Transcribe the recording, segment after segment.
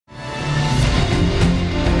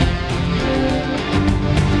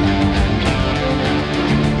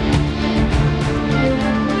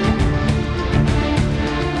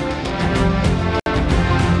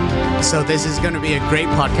So this is going to be a great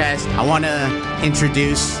podcast. I want to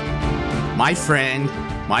introduce my friend,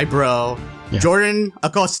 my bro, Jordan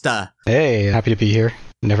Acosta. Hey, happy to be here.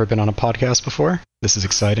 Never been on a podcast before. This is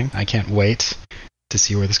exciting. I can't wait to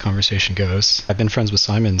see where this conversation goes. I've been friends with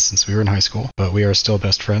Simon since we were in high school, but we are still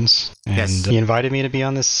best friends. And he invited me to be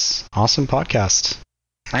on this awesome podcast.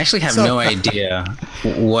 I actually have no idea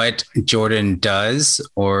what Jordan does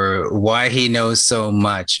or why he knows so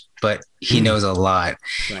much, but he knows a lot.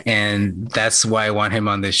 Right. And that's why I want him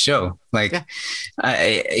on this show.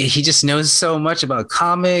 He just knows so much about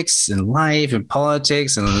comics and life and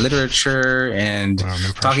politics and literature, and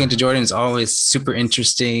talking to Jordan is always super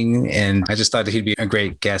interesting. And I just thought that he'd be a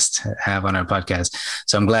great guest to have on our podcast.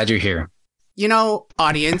 So I'm glad you're here. You know,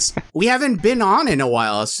 audience, we haven't been on in a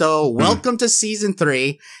while, so welcome to season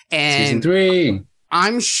 3. And season 3.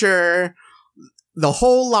 I'm sure the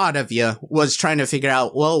whole lot of you was trying to figure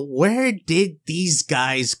out, well, where did these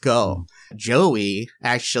guys go? Joey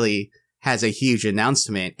actually has a huge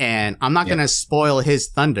announcement, and I'm not going to spoil his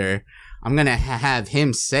thunder. I'm going to have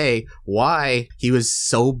him say why he was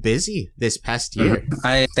so busy this past year.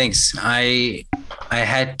 Thanks. I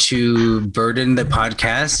had to burden the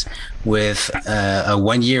podcast with a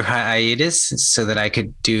 1-year hiatus so that I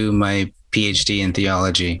could do my PhD in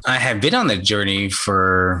theology. I have been on the journey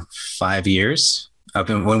for 5 years. Up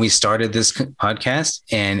when we started this podcast,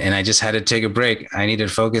 and I just had to take a break. I needed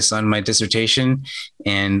to focus on my dissertation,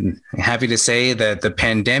 and happy to say that the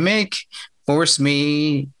pandemic forced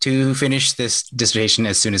me to finish this dissertation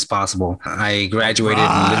as soon as possible. I graduated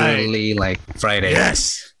literally like Friday.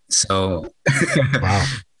 Yes. So, wow.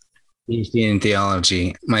 PhD in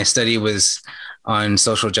theology. My study was on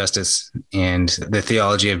social justice and the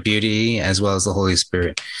theology of beauty, as well as the Holy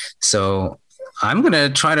Spirit. So I'm going to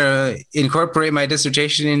try to incorporate my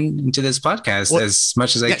dissertation into this podcast as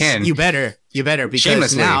much as I can. You better,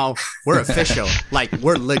 because now we're official. Like,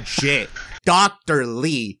 we're legit. Dr.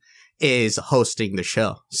 Lee is hosting the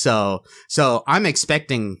show. So I'm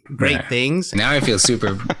expecting things. Now I feel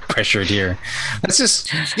super pressured here. Let's just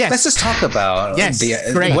talk about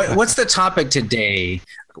what's the topic today?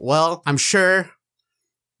 Well, I'm sure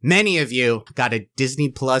many of you got a Disney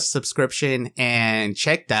Plus subscription and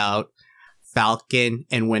checked out Falcon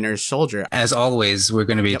and Winter Soldier. As always, we're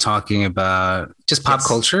going to be talking about just pop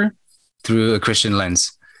culture through a Christian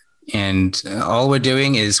lens. And all we're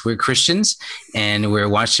doing is we're Christians, and we're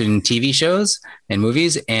watching TV shows and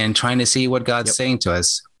movies and trying to see what God's saying to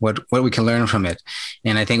us, what we can learn from it.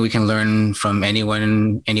 And I think we can learn from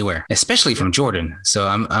anyone, anywhere, especially from Jordan. So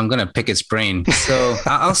I'm going to pick his brain. So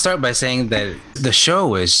I'll start by saying that the show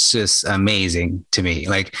was just amazing to me.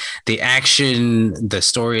 Like, the action, the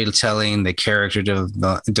storytelling, the character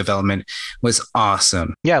development was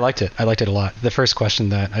awesome. Yeah, I liked it. I liked it a lot. The first question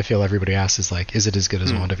that I feel everybody asks is like, is it as good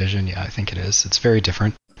as WandaVision? Yeah, I think it is. It's very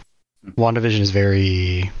different. WandaVision is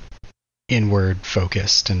very inward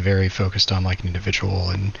focused and very focused on like an individual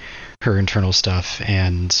and her internal stuff,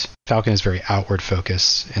 and Falcon is very outward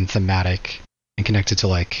focused and thematic and connected to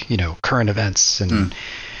like, you know, current events, and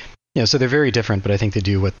so they're very different, but I think they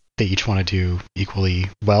do what they each want to do equally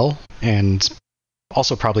well, and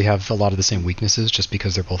also probably have a lot of the same weaknesses just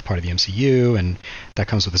because they're both part of the MCU, and that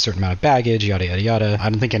comes with a certain amount of baggage, yada yada yada. I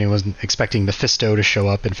don't think anyone was expecting Mephisto to show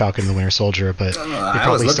up in Falcon and the Winter Soldier, but they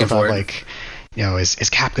probably still thought like, you know, is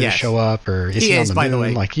Cap going to show up, or is he on the moon? By the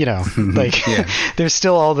way. Like, you know, like there's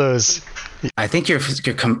still all those. I think your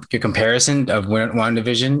comparison of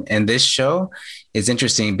WandaVision and this show is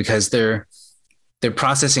interesting because they're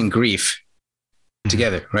processing grief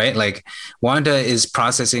together, right? Like, Wanda is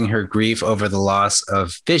processing her grief over the loss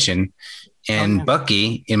of Vision, and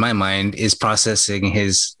Bucky, in my mind, is processing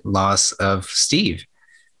his loss of Steve.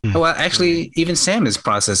 Well, actually, even Sam is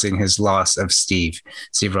processing his loss of Steve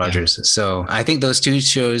Rogers. Yeah. So I think those two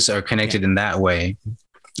shows are connected in that way.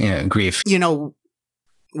 Yeah, grief. You know,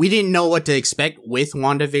 we didn't know what to expect with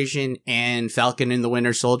WandaVision and Falcon and the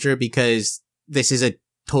Winter Soldier because this is a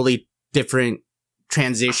totally different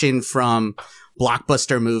transition from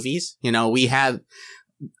blockbuster movies. You know,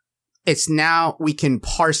 it's now we can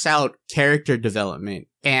parse out character development.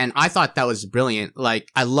 And I thought that was brilliant. Like,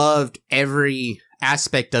 I loved every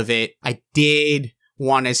aspect of it. I did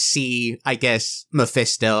want to see, I guess,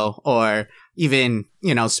 Mephisto or even,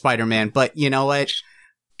 you know, Spider-Man. But you know what?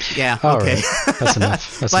 Yeah, okay. Right. That's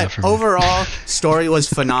enough. That's enough for me. Overall, story was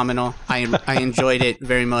phenomenal. I enjoyed it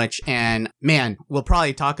very much. And man, we'll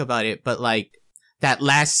probably talk about it, but like that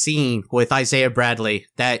last scene with Isaiah Bradley,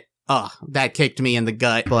 that kicked me in the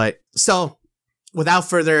gut. But so without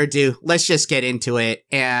further ado, let's just get into it.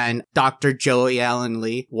 And Dr. Joey Allen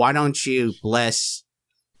Lee, why don't you bless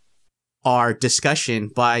our discussion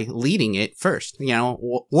by leading it first. You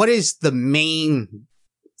know, what is the main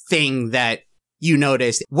thing that you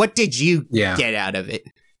noticed? What did you get out of it?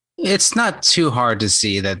 It's not too hard to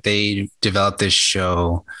see that they developed this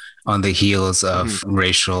show on the heels of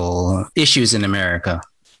racial issues in America,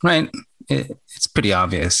 right? It's pretty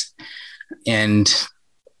obvious. And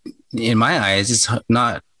in my eyes, it's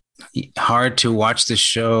not hard to watch the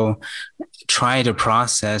show try to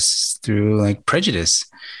process through like prejudice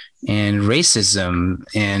and racism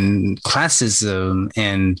and classism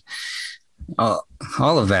and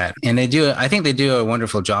all of that. And I think they do a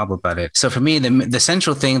wonderful job about it. So for me, the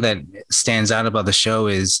central thing that stands out about the show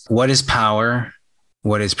is, what is power?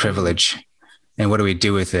 What is privilege? And what do we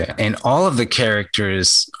do with it? And all of the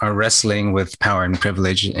characters are wrestling with power and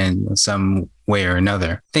privilege in some way or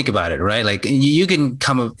another. Think about it, right? Like you can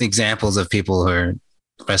come up with examples of people who are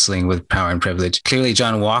wrestling with power and privilege. Clearly,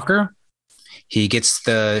 John Walker, he gets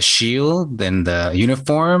the shield and the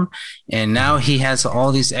uniform, and now he has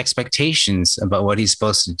all these expectations about what he's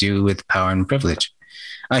supposed to do with power and privilege.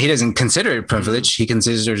 He doesn't consider it privilege. He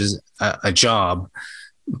considers it a job,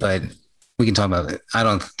 but we can talk about it. I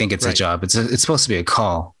don't think it's a job. It's supposed to be a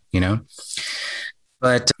call, you know?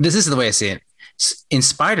 But this is the way I see it. In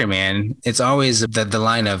Spider-Man, it's always the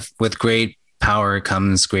line of, with great power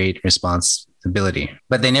comes great responsibility.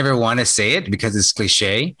 But they never want to say it because it's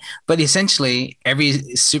cliche. But essentially, every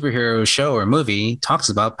superhero show or movie talks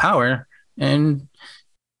about power and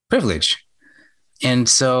privilege. And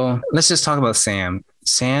so let's just talk about Sam.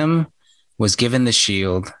 Sam was given the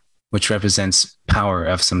shield, which represents power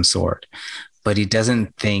of some sort, but he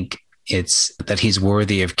doesn't think it's that he's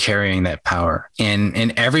worthy of carrying that power.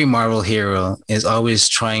 And every Marvel hero is always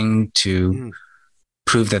trying to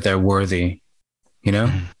prove that they're worthy, you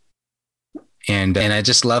know? And I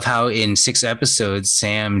just love how in 6 episodes,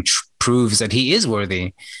 Sam proves that he is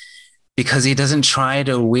worthy because he doesn't try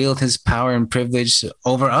to wield his power and privilege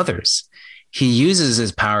over others. He uses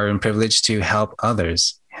his power and privilege to help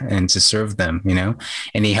others and to serve them, you know,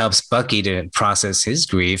 and he helps Bucky to process his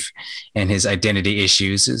grief and his identity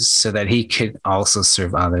issues so that he could also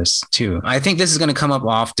serve others too. I think this is going to come up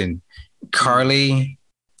often. Carly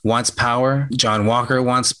wants power. John Walker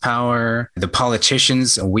wants power. The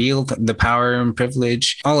politicians wield the power and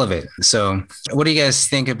privilege, all of it. So what do you guys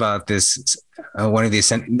think about this? One of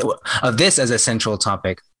these of this as a central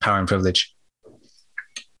topic, power and privilege.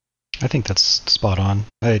 I think that's spot on.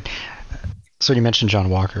 So you mentioned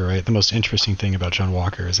John Walker, right? The most interesting thing about John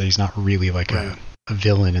Walker is that he's not really like a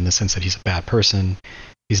villain in the sense that he's a bad person.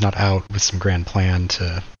 He's not out with some grand plan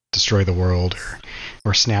to destroy the world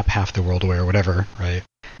or snap half the world away or whatever, right?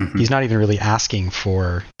 Mm-hmm. He's not even really asking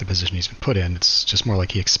for the position he's been put in. It's just more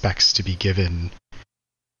like he expects to be given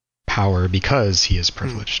power because he is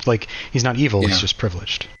privileged. Like, he's not evil, he's just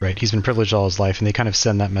privileged, right? He's been privileged all his life, and they kind of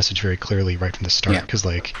send that message very clearly right from the start, because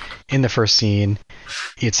like in the first scene,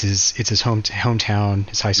 it's his hometown,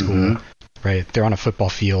 his high school, right? They're on a football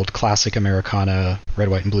field, classic Americana, red,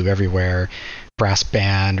 white, and blue everywhere, brass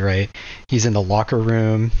band, right? He's in the locker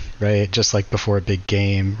room, right? Just like before a big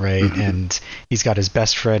game, right? And he's got his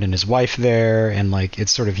best friend and his wife there, and like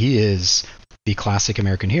it's sort of, he is the classic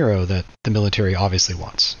American hero that the military obviously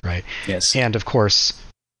wants, right? Yes. And of course,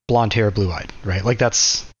 blonde hair, blue-eyed, right? Like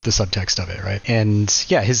that's the subtext of it, right? And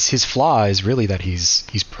yeah, his flaw is really that he's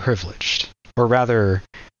privileged, or rather,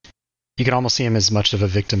 you can almost see him as much of a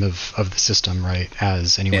victim of the system, right,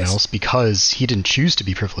 as anyone else, because he didn't choose to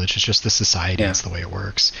be privileged. It's just the society. It's the way it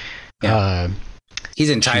works. Yeah.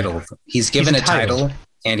 He's entitled. He's given a title,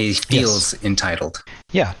 and he feels entitled.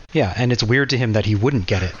 Yeah, and it's weird to him that he wouldn't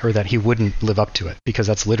get it, or that he wouldn't live up to it, because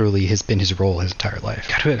that's literally been his role his entire life.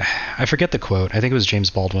 God, I forget the quote. I think it was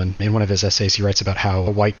James Baldwin. In one of his essays, he writes about how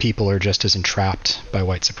white people are just as entrapped by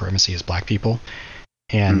white supremacy as black people.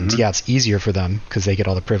 And yeah, it's easier for them because they get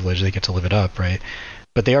all the privilege, they get to live it up, right?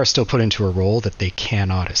 But they are still put into a role that they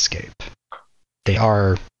cannot escape. They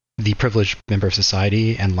are the privileged member of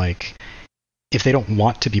society, and like, if they don't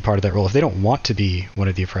want to be part of that role, if they don't want to be one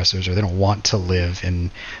of the oppressors, or they don't want to live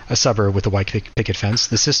in a suburb with a white picket fence,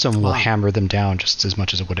 the system will hammer them down just as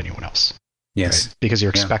much as it would anyone else. Yes. Right? Because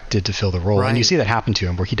you're expected to fill the role. Right. And you see that happen to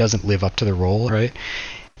him, where he doesn't live up to the role, right?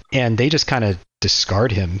 And they just kind of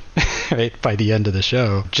discard him, right, by the end of the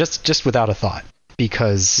show, just without a thought,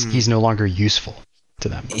 because he's no longer useful to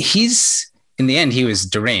them. In the end, he was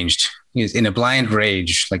deranged. He was in a blind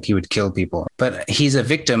rage, like he would kill people. But he's a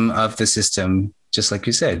victim of the system, just like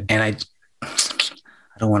you said. And I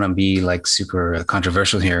don't want to be like super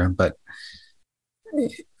controversial here, but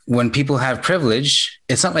when people have privilege,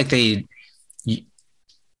 it's not like they're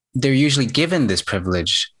usually given this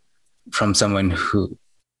privilege from someone who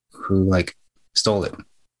who like stole it,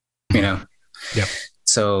 you know? Yep.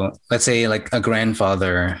 So let's say like a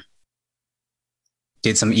grandfather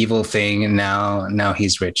did some evil thing and now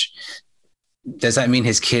he's rich. Does that mean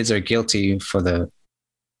his kids are guilty for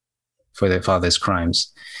their father's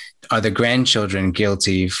crimes? Are the grandchildren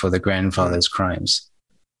guilty for the grandfather's crimes?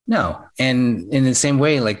 No. And in the same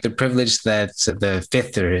way, like the privilege that the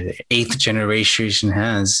fifth or eighth generation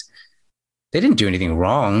has, they didn't do anything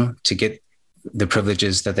wrong to get the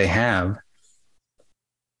privileges that they have.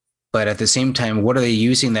 But at the same time, what are they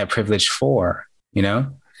using that privilege for? You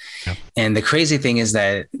know? Yep. And the crazy thing is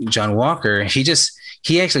that John Walker,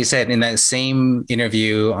 he actually said in that same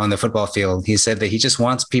interview on the football field, he said that he just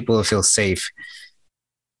wants people to feel safe.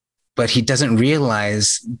 But he doesn't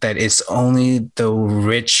realize that it's only the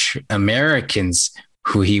rich Americans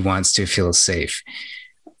who he wants to feel safe.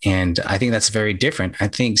 And I think that's very different. I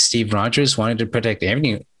think Steve Rogers wanted to protect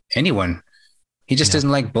anyone. He just doesn't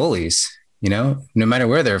like bullies, you know, no matter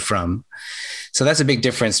where they're from. So that's a big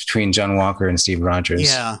difference between John Walker and Steve Rogers.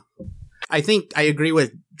 Yeah. I think I agree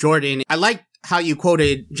with Jordan. I like how you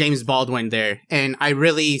quoted James Baldwin there. And I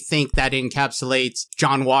really think that encapsulates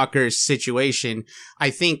John Walker's situation.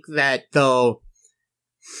 I think that though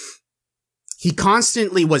he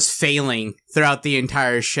constantly was failing throughout the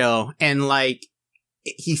entire show, and like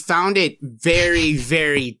he found it very,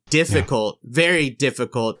 very difficult, very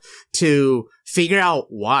difficult to figure out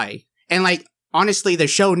why. And like, honestly, the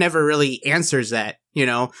show never really answers that. You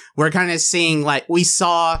know, we're kind of seeing like we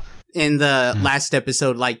saw in the last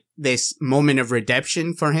episode, like this moment of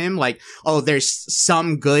redemption for him, like, oh, there's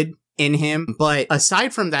some good in him. But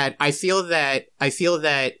aside from that, I feel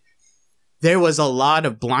that there was a lot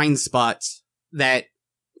of blind spots that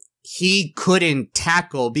he couldn't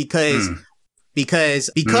tackle because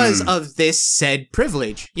of this said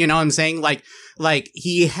privilege. You know what I'm saying? Like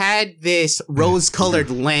he had this rose-colored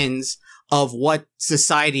lens of what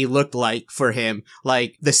society looked like for him,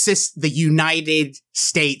 like the United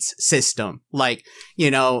States system. Like, you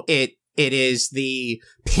know, it is the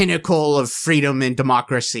pinnacle of freedom and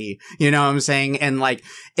democracy. You know what I'm saying? And like,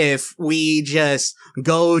 if we just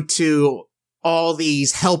go to all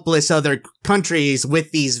these helpless other countries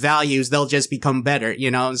with these values, they'll just become better. You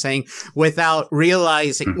know what I'm saying? Without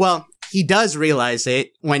realizing, well, he does realize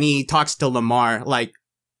it when he talks to Lamar, like,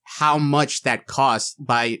 how much that costs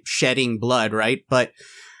by shedding blood, right? But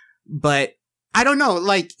I don't know,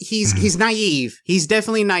 like he's naive. He's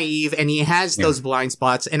definitely naive, and he has those blind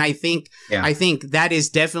spots. And I think that is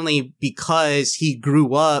definitely because he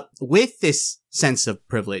grew up with this sense of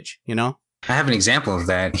privilege, you know? I have an example of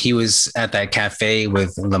that. He was at that cafe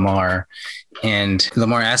with Lamar, and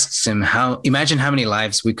Lamar asks him, imagine how many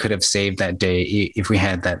lives we could have saved that day if we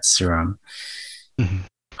had that serum. Mm-hmm.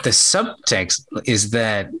 The subtext is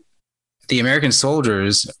that the American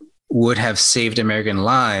soldiers would have saved American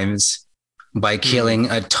lives by killing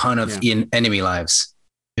a ton of enemy lives.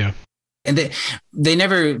 Yeah. And they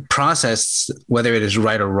never processed whether it is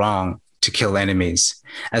right or wrong to kill enemies.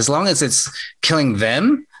 As long as it's killing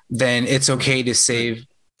them, then it's okay to save,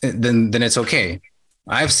 then it's okay.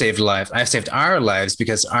 I've saved lives. I've saved our lives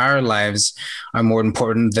because our lives are more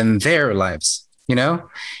important than their lives. You know,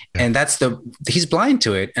 and he's blind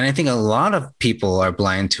to it. And I think a lot of people are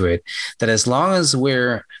blind to it, that as long as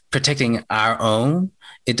we're protecting our own,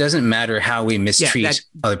 it doesn't matter how we mistreat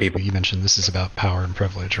other people. You mentioned this is about power and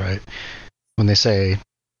privilege, right? When they say,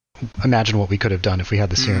 imagine what we could have done if we had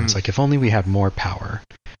the serum. It's like, if only we had more power.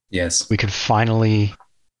 Yes. We could finally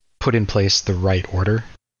put in place the right order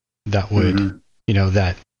that would, you know,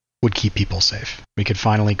 that would keep people safe. We could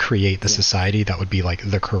finally create the society that would be like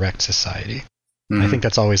the correct society. I think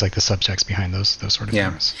that's always like the subtext behind those sort of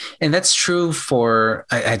things. And that's true for,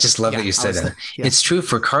 I just love that you said that. It's true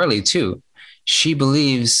for Carly too. She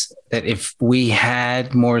believes that if we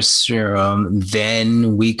had more serum,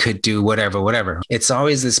 then we could do whatever. It's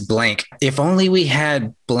always this blank. If only we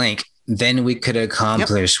had blank, then we could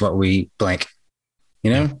accomplish what we blank,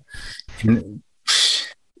 you know? And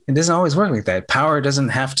it doesn't always work like that. Power doesn't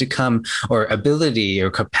have to come, or ability or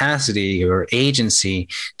capacity or agency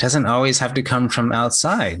doesn't always have to come from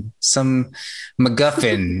outside. Some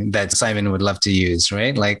MacGuffin that Simon would love to use,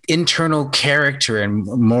 right? Like internal character and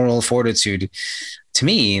moral fortitude. To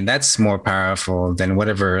me, that's more powerful than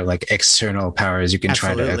whatever like external powers you can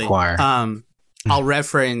try to acquire. I'll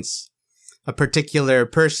reference a particular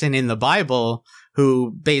person in the Bible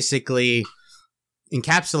who basically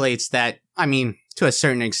encapsulates that. I mean, to a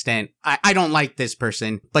certain extent, I don't like this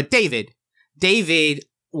person, but David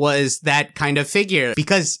was that kind of figure,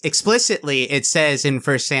 because explicitly it says in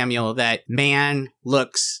 1 Samuel that man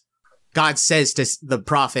looks God says to the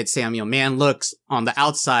prophet Samuel, man looks on the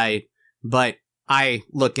outside, but I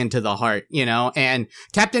look into the heart, you know, and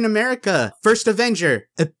Captain America, First Avenger,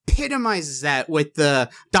 epitomizes that with the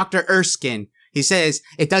Dr. Erskine. He says,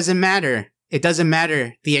 it doesn't matter. It doesn't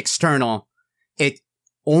matter the external. It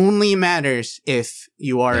only matters if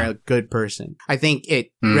you are a good person. I think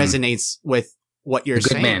it resonates with what you're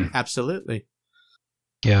saying. Man. Absolutely.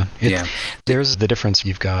 Yeah. There's the difference.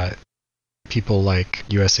 You've got people like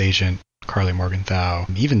U.S. Agent, Carly Morgenthau,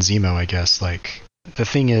 even Zemo, I guess. Like, the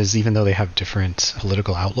thing is, even though they have different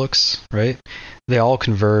political outlooks, right, they all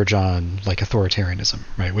converge on, like, authoritarianism,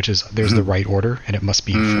 right, which is there's the right order and it must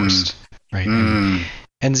be enforced, right?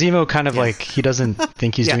 And Zemo kind of like, he doesn't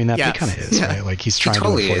think he's doing that, but he kind of is, right? Like, he's trying to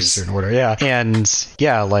enforce a certain order. Yeah. And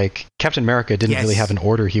yeah, like, Captain America didn't really have an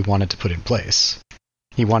order he wanted to put in place.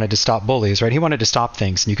 He wanted to stop bullies, right? He wanted to stop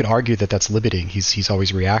things. And you could argue that that's limiting. He's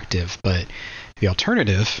always reactive. But the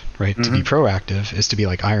alternative, right, to be proactive is to be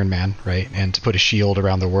like Iron Man, right? And to put a shield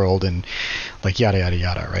around the world and like yada, yada,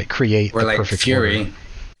 yada, right? Create the perfect Fury.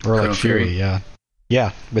 Or like Fury, yeah.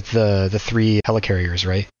 Yeah, with the 3 helicarriers,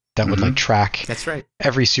 right? That would like track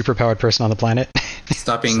every superpowered person on the planet.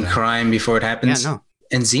 Stopping crime before it happens. Yeah, no.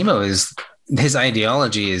 And Zemo his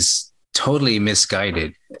ideology is totally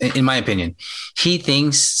misguided, in my opinion. He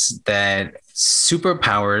thinks that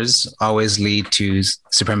superpowers always lead to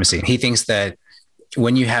supremacy. He thinks that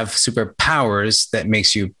when you have superpowers, that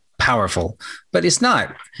makes you powerful, but it's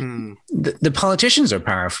not. The politicians are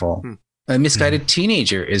powerful. A misguided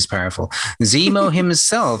teenager is powerful. Zemo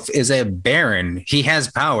himself is a baron. He has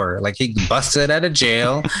power. Like, he busted out of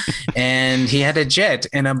jail and he had a jet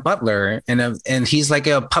and a butler and he's like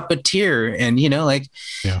a puppeteer. And, you know, like,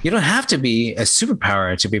 you don't have to be a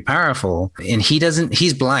superpower to be powerful. And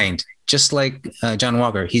he's blind, just like John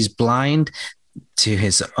Walker. He's blind to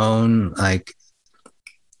his own, like,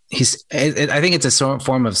 I think it's a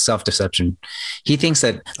form of self-deception. He thinks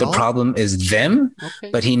that the problem is them,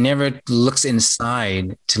 but he never looks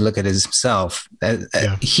inside to look at himself.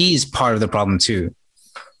 He's part of the problem too.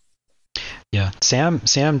 Yeah, Sam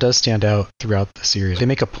does stand out throughout the series. They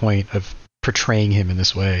make a point of portraying him in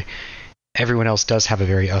this way. Everyone else does have a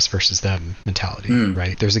very us versus them mentality,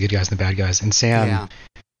 right? There's the good guys and the bad guys, and Sam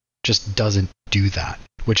just doesn't do that,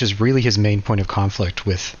 which is really his main point of conflict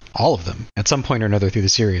with all of them at some point or another through the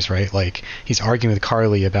series, right? Like, he's arguing with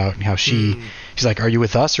Carly about how she's like, are you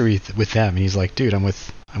with us or with them? And he's like, dude, I'm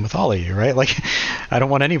with all of you, right? Like, I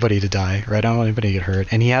don't want anybody to die, right? I don't want anybody to get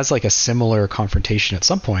hurt. And he has like a similar confrontation at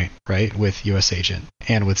some point, right, with US Agent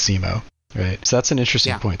and with Zemo, right? So that's an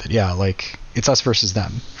interesting point that, like, it's us versus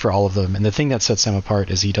them for all of them. And the thing that sets Sam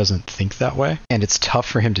apart is he doesn't think that way. And it's tough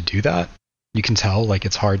for him to do that. You can tell, like,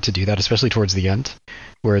 it's hard to do that, especially towards the end,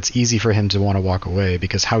 where it's easy for him to want to walk away,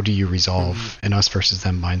 because how do you resolve an us versus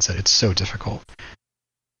them mindset? It's so difficult.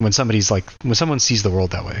 When someone sees the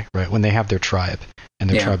world that way, right? When they have their tribe and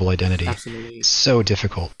their tribal identity, it's so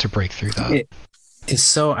difficult to break through that. It's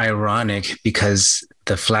so ironic because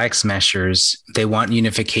the Flag Smashers, they want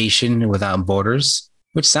unification without borders,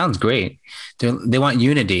 which sounds great. They want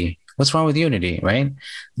unity. What's wrong with unity, right?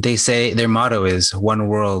 They say their motto is one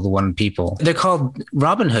world, one people. They're called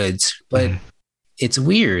Robin Hoods, but it's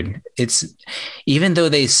weird. It's, even though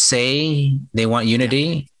they say they want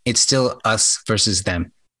unity, it's still us versus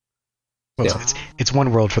them. Well, it's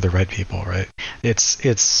one world for the red people, right?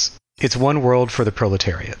 It's one world for the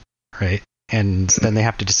proletariat, right? And then they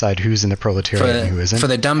have to decide who's in the proletariat and who isn't. For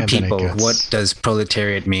the dumb people, what does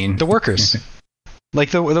proletariat mean? The workers. Like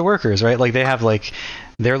the workers, right? Like, they have, like,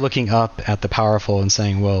 they're looking up at the powerful and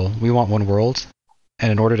saying, well, we want one world,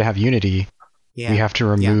 and in order to have unity, we have to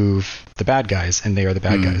remove the bad guys, and they are the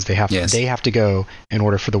bad guys. They have to go in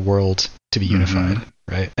order for the world to be unified,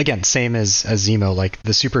 right? Again, same as Zemo, like,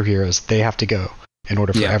 the superheroes, they have to go in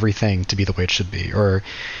order for everything to be the way it should be. Or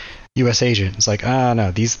US Agent, it's like,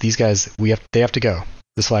 no, these guys, they have to go,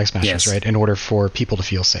 the Flag Smashers, right? In order for people to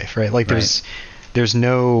feel safe, right? Like, there's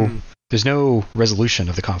no resolution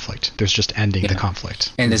of the conflict. There's just ending the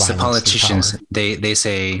conflict. And it's the politicians. They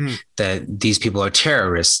say that these people are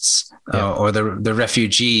terrorists, or the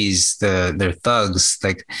refugees, they're thugs.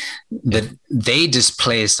 Like, they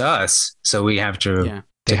displaced us, so we have to.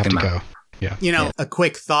 They have to go. Yeah. You know, a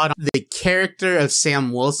quick thought. The character of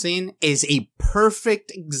Sam Wilson is a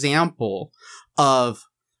perfect example of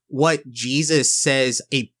what Jesus says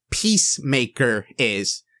a peacemaker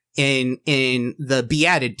is in the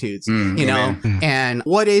Beatitudes, you know, and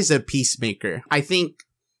what is a peacemaker? I think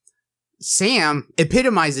Sam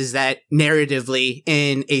epitomizes that narratively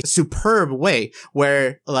in a superb way,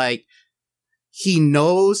 where, like, he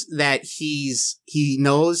knows that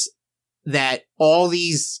all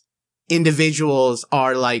these individuals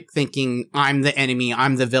are like thinking, I'm the enemy,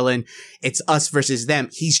 I'm the villain, it's us versus them.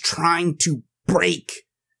 He's trying to break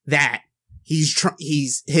that.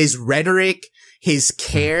 His rhetoric, his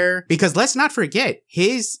care, because let's not forget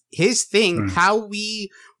his thing, how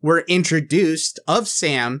we were introduced of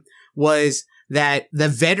Sam was that the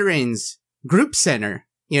veterans group center,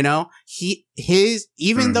 you know,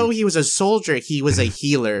 even though he was a soldier, he was a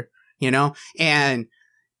healer, you know, and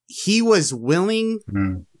he was willing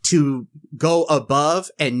to go above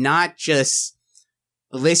and not just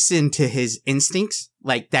listen to his instincts,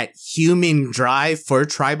 like that human drive for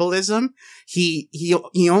tribalism. He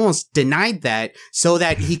almost denied that so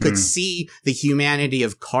that he could see the humanity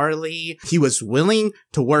of Carly. He was willing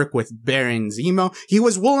to work with Baron Zemo. He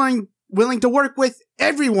was willing to work with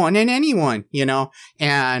everyone and anyone, you know?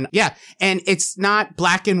 And yeah, and it's not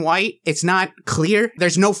black and white. It's not clear.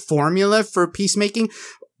 There's no formula for peacemaking.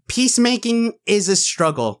 Peacemaking is a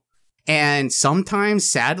struggle. And sometimes,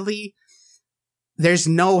 sadly, there's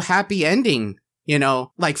no happy ending, you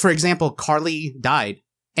know? Like, for example, Carly died.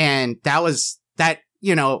 And that,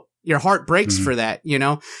 you know, your heart breaks for that, you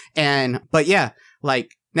know? But yeah,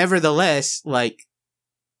 like, nevertheless, like,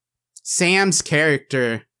 Sam's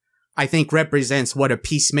character, I think, represents what a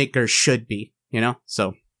peacemaker should be, you know?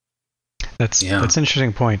 So. That's an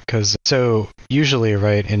interesting point, because so usually,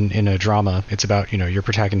 right, in a drama, it's about, you know, your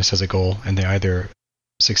protagonist has a goal and they either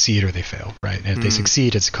succeed or they fail, right? And if they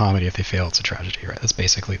succeed, it's a comedy. If they fail, it's a tragedy, right? That's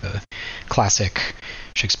basically the classic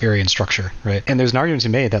Shakespearean structure, right? And there's an argument to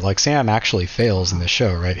be made that, like, Sam actually fails in this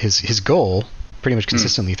show, right? His goal, pretty much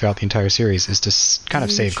consistently throughout the entire series, is to kind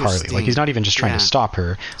of save Carly. Like, he's not even just trying to stop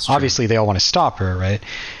her. Obviously, they all want to stop her, right?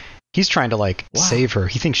 He's trying to, like, save her.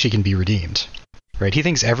 He thinks she can be redeemed, right? He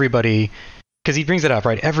thinks everybody, because he brings it up,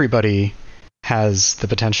 right? Everybody has the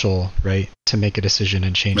potential, right, to make a decision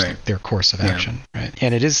and change their course of action, right?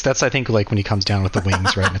 And that's, I think, like, when he comes down with the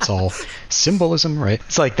wings, right, and it's all symbolism, right?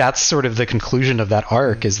 It's like, that's sort of the conclusion of that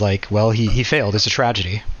arc, is like, well, he failed. It's a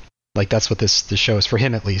tragedy. Like, that's what this show is, for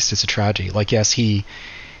him at least. It's a tragedy. Like, yes, he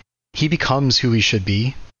becomes who he should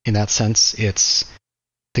be. In that sense,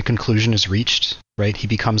 the conclusion is reached, right? He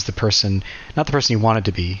becomes the person, not the person he wanted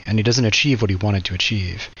to be, and he doesn't achieve what he wanted to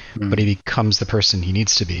achieve, but he becomes the person he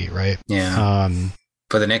needs to be, right? Yeah.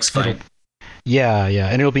 For the next fight. Yeah.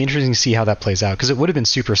 And it'll be interesting to see how that plays out, because it would have been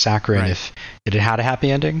super saccharine if it had had a happy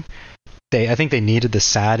ending. I think they needed the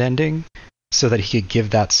sad ending so that he could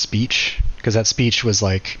give that speech, because that speech was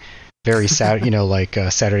like very sad, you know, like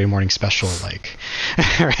a Saturday morning special, like,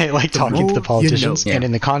 right? Like talking to the politicians. And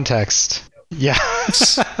in the context... Yeah.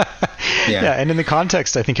 And in the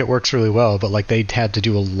context, I think it works really well, but like they had to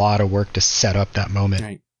do a lot of work to set up that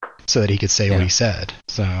moment so that he could say what he said.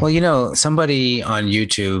 So, well, you know, somebody on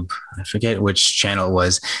YouTube, I forget which channel it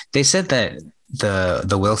was, they said that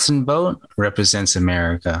the Wilson boat represents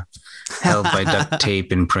America, held by duct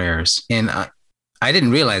tape and prayers. And I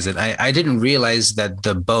didn't realize it. I didn't realize that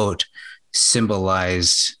the boat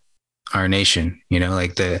symbolized our nation, you know,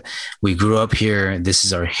 like we grew up here. This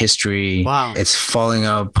is our history. Wow. It's falling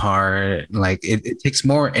apart. Like it takes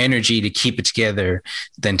more energy to keep it together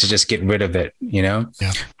than to just get rid of it, you know?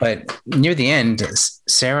 Yeah. But near the end,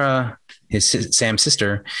 Sarah, Sam's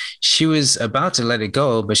sister, she was about to let it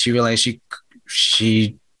go, but she realized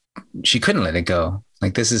she couldn't let it go.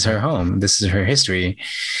 Like, this is her home. This is her history.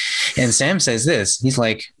 And Sam says this, he's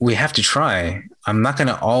like, we have to try. I'm not going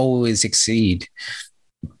to always succeed,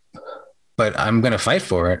 but I'm going to fight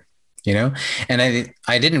for it, you know? And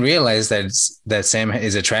I didn't realize that Sam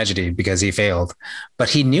is a tragedy because he failed, but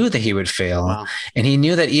he knew that he would fail. Wow. And he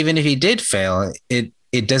knew that even if he did fail, it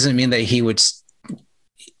doesn't mean that he would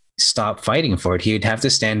stop fighting for it. He would have to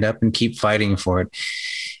stand up and keep fighting for it.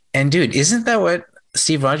 And dude, isn't that what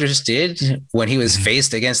Steve Rogers did when he was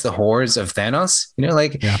faced against the hordes of Thanos? You know,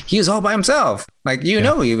 like he was all by himself. Like, you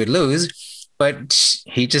know, he would lose. But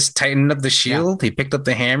he just tightened up the shield. He picked up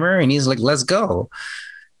the hammer and he's like, let's go.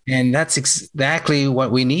 And that's exactly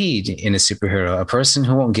what we need in a superhero, a person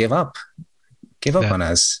who won't give up on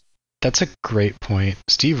us. That's a great point.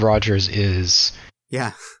 Steve Rogers is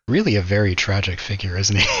really a very tragic figure,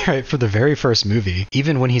 isn't he? Right? For the very first movie,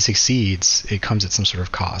 even when he succeeds, it comes at some sort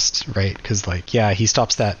of cost, right? Because he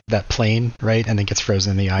stops that plane, right? And then gets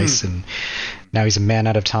frozen in the ice and now he's a man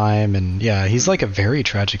out of time. And he's like a very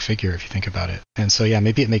tragic figure if you think about it. And so,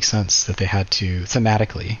 maybe it makes sense that they had to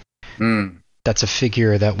thematically. That's a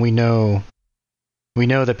figure that we know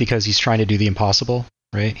that because he's trying to do the impossible,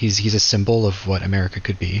 right? He's a symbol of what America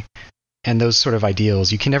could be. And those sort of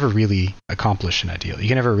ideals, you can never really accomplish an ideal. You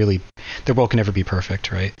can never really, the world can never be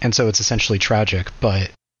perfect, right? And so it's essentially tragic,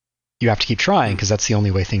 but you have to keep trying because that's the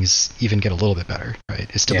only way things even get a little bit better, right?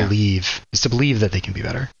 Is to believe that they can be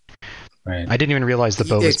better. Right. I didn't even realize the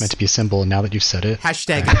bow was meant to be a symbol, and now that you've said it,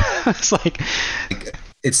 hashtag it's like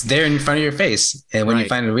it's there in front of your face, and when you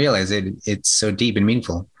finally realize it, it's so deep and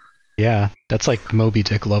meaningful. Yeah, that's like Moby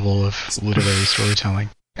Dick level of literary storytelling.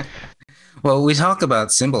 Well, we talk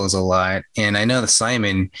about symbols a lot, and I know that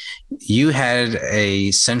Simon, you had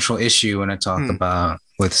a central issue when I talk about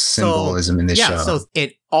with symbolism in this show. Yeah, so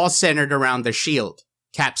it all centered around the shield,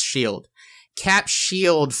 Cap's shield. Cap's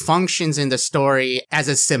shield functions in the story as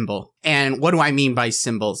a symbol. And what do I mean by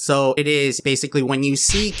symbol? So it is basically when you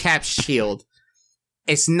see Cap's shield,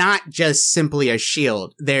 it's not just simply a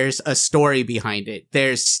shield. There's a story behind it.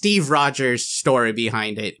 There's Steve Rogers' story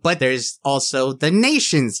behind it, but there's also the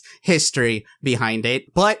nation's history behind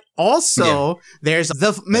it. But also there's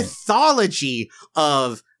the mythology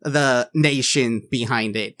of the nation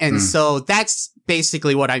behind it. And so that's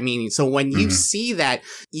basically what I mean. So when you see that,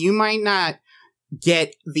 you might not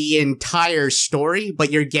get the entire story,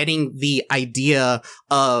 but you're getting the idea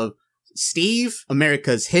of Steve,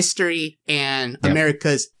 America's history, and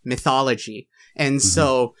America's mythology. And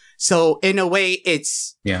so in a way,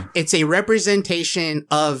 it's a representation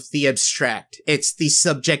of the abstract. It's the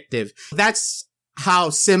subjective. That's how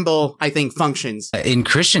symbol, I think, functions. In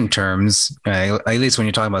Christian terms, at least when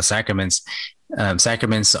you're talking about sacraments,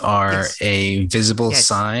 sacraments are a visible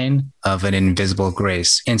sign of an invisible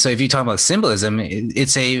grace. And so if you talk about symbolism,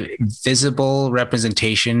 it's a visible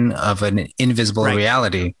representation of an invisible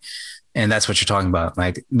reality. And that's what you're talking about.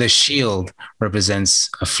 Like the shield represents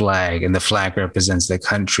a flag, and the flag represents the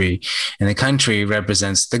country, and the country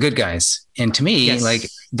represents the good guys. And to me, like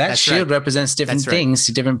that shield represents different things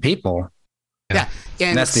to different people. Yeah.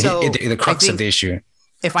 And that's the crux of the issue.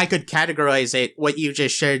 If I could categorize it, what you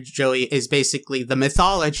just shared, Joey, is basically the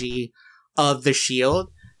mythology of the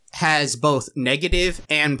shield has both negative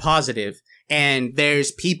and positive. And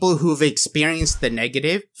there's people who've experienced the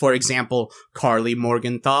negative. For example, Carly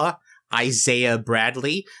Morgenthau, Isaiah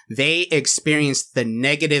Bradley, they experienced the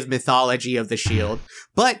negative mythology of the shield,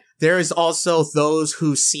 but there is also those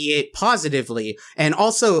who see it positively and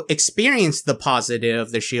also experience the positive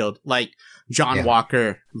of the shield, like John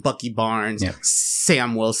Walker, Bucky Barnes,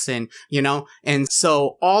 Sam Wilson, and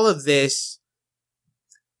so all of this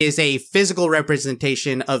is a physical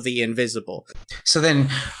representation of the invisible. So then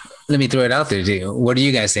let me throw it out there to you. What do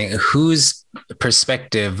you guys think? Whose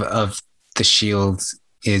perspective of the shield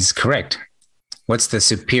is correct? What's the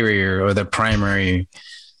superior or the primary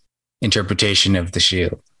interpretation of the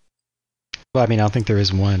shield? Well, I mean, I don't think there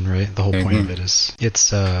is one, right? The whole point of it is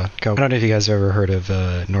it's I don't know if you guys have ever heard of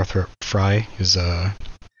Northrop Frye, who's a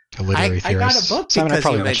literary theorist. I got a book Simon, I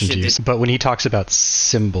probably mentioned you. But when he talks about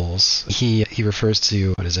symbols, he refers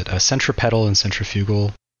to, a centripetal and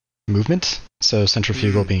centrifugal movement. So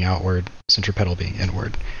centrifugal being outward, centripetal being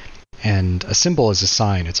inward. And a symbol is a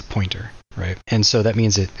sign, it's a pointer, right? And so that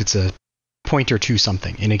means it's a pointer to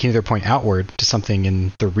something. And it can either point outward to something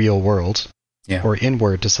in the real world or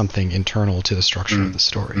inward to something internal to the structure of the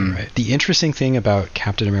story, right? The interesting thing about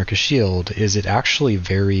Captain America's shield is it actually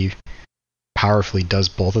very powerfully does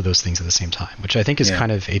both of those things at the same time, which I think is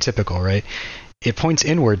kind of atypical, right? It points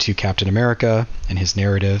inward to Captain America and his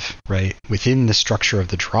narrative, right? Within the structure of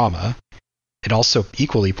the drama. It also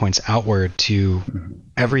equally points outward to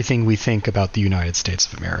everything we think about the United States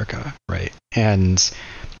of America, right? And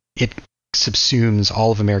it subsumes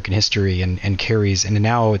all of American history and carries, and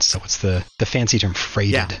now it's the fancy term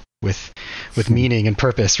freighted with meaning and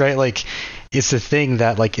purpose, right? Like it's the thing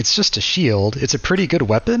that like it's just a shield. It's a pretty good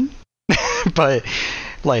weapon, but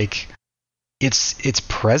like its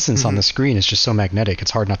presence on the screen is just so magnetic.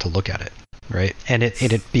 It's hard not to look at it, right? And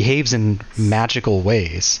it behaves in magical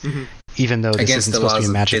ways. Even though this isn't supposed to be a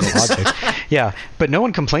magical object. Yeah, but no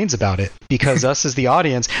one complains about it because us as the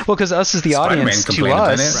audience,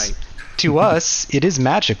 to us, it is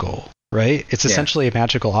magical, right? It's essentially a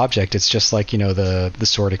magical object. It's just like, the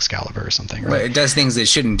sword Excalibur or something, right? But it does things it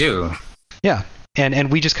shouldn't do. Yeah,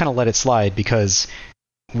 and we just kind of let it slide because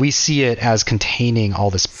we see it as containing all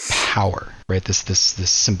this power, right? This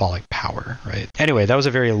symbolic power, right? Anyway, that was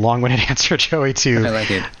a very long-winded answer, Joey, too. I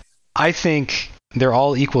like it. I think they're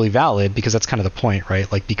all equally valid because that's kind of the point,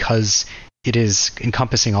 right? Like because it is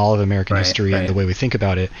encompassing all of American history and the way we think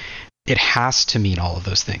about it, it has to mean all of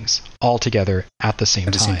those things all together at the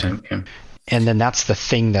same time. And then that's the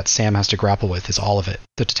thing that Sam has to grapple with is all of it,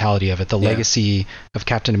 the totality of it, the legacy of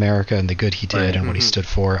Captain America and the good he did and what he stood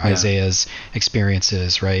for, Isaiah's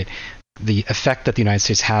experiences, right? The effect that the United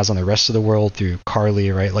States has on the rest of the world through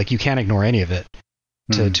Carly, right? Like you can't ignore any of it.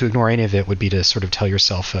 To ignore any of it would be to sort of tell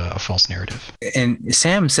yourself a false narrative. And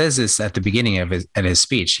Sam says this at the beginning of his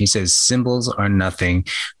speech. He says, symbols are nothing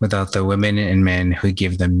without the women and men who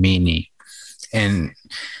give them meaning. And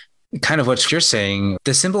kind of what you're saying,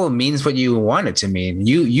 the symbol means what you want it to mean.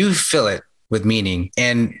 You fill it with meaning.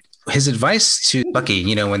 And his advice to Bucky,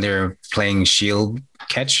 you know, when they're playing shield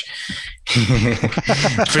catch,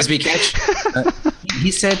 frisbee catch,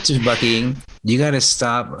 he said to Bucky, you got to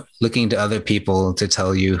stop looking to other people to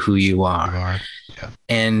tell you who you are. Yeah.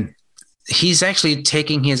 And he's actually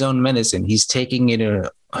taking his own medicine. He's taking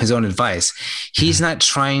his own advice. He's not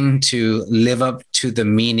trying to live up to the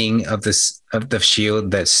meaning of the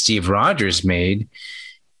shield that Steve Rogers made.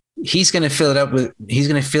 He's going to fill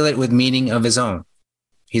it with meaning of his own.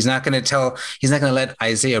 He's not going to let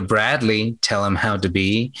Isaiah Bradley tell him how to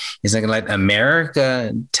be. He's not going to let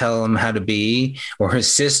America tell him how to be, or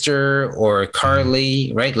his sister, or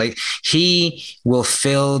Carly, right? Like, he will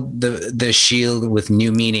fill the shield with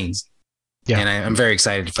new meanings. Yeah. And I'm very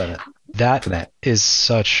excited for that. That is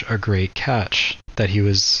such a great catch that he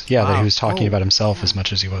was talking about himself as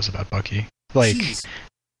much as he was about Bucky. Like, jeez.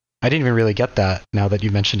 I didn't even really get that now that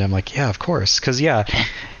you mentioned it. I'm like, yeah, of course. Because,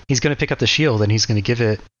 he's going to pick up the shield and he's going to give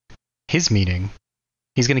it his meaning.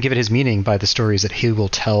 He's going to give it his meaning by the stories that he will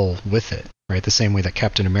tell with it, right? The same way that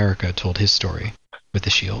Captain America told his story with the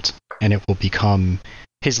shield. And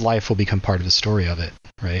his life will become part of the story of it,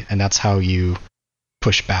 right? And that's how you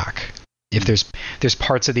push back. If there's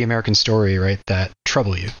parts of the American story, right, that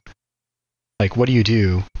trouble you, like, what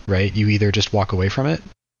do, right? You either just walk away from it.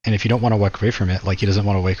 And if you don't want to walk away from it, like he doesn't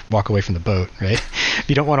want to walk away from the boat, right? If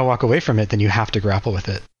you don't want to walk away from it, then you have to grapple with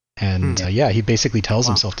it. And he basically tells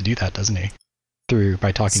himself to do that, doesn't he?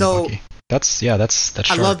 By talking to Bucky. That's sharp.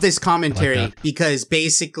 I love this commentary because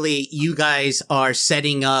basically you guys are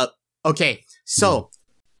setting up. Okay, so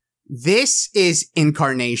this is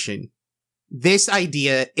incarnation. This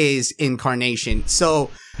idea is incarnation.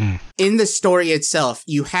 So in the story itself,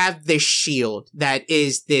 you have this shield that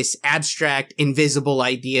is this abstract, invisible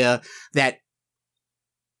idea that,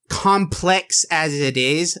 complex as it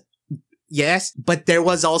is, yes, but there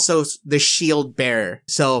was also the shield bearer.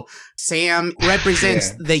 So Sam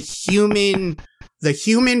represents the human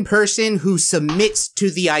person who submits to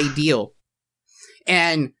the ideal.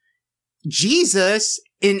 And Jesus,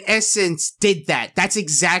 in essence, did that. That's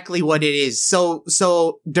exactly what it is.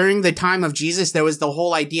 So during the time of Jesus, there was the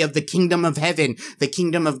whole idea of the kingdom of heaven, the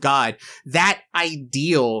kingdom of God, that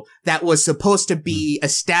ideal that was supposed to be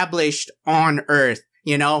established on earth,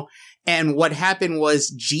 you know? And what happened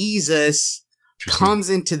was Jesus comes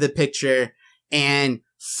into the picture and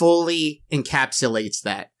fully encapsulates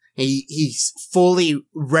that. He's fully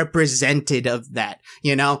represented of that,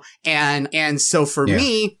 you know? And so for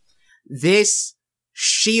me, this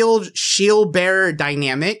shield bearer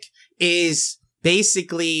dynamic is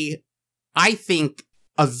basically, I think,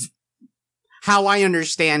 of how I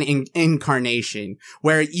understand incarnation,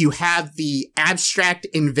 where you have the abstract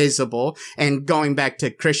invisible, and going back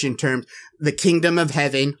to Christian terms, the kingdom of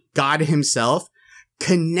heaven, God himself,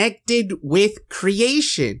 connected with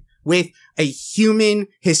creation, with a human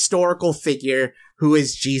historical figure who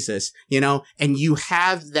is Jesus, you know, and you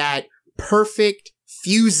have that perfect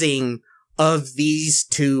fusing of these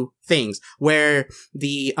two things, where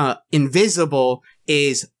the invisible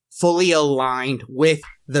is fully aligned with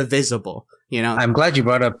the visible, you know. I'm glad you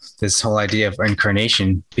brought up this whole idea of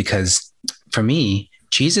incarnation, because for me,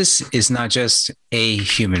 Jesus is not just a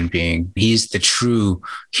human being. He's the true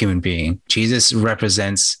human being. Jesus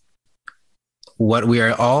represents what we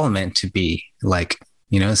are all meant to be like,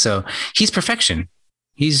 you know, so he's perfection.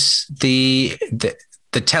 He's the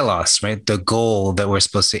telos, right? The goal that we're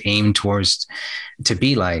supposed to aim towards to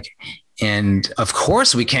be like. And of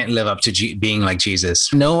course, we can't live up to being like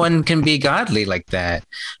Jesus. No one can be godly like that.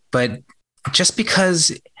 But just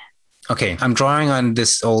because, okay, I'm drawing on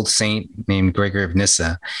this old saint named Gregory of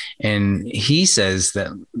Nyssa, and he says that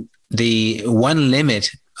the one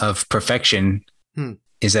limit of perfection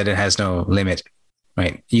is that it has no limit,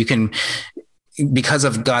 right? You can, because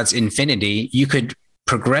of God's infinity, you could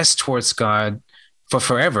progress towards God for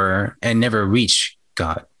forever and never reach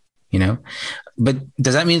God, you know? But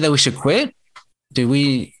does that mean that we should quit? Do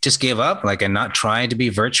we just give up, like, and not try to be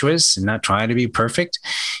virtuous and not try to be perfect?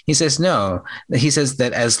 He says, no. He says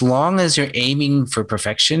that as long as you're aiming for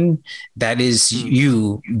perfection, that is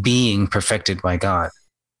you being perfected by God,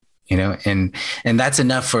 you know, and that's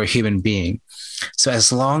enough for a human being. So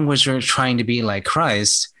as long as you're trying to be like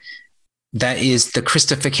Christ, that is the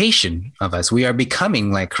Christification of us. We are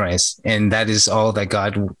becoming like Christ, and that is all that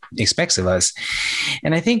God expects of us.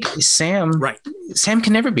 And I think Sam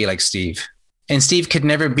can never be like Steve. And Steve could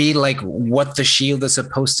never be like what the shield is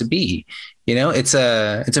supposed to be. You know, it's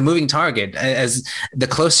a moving target. As the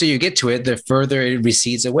closer you get to it, the further it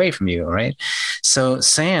recedes away from you, right? So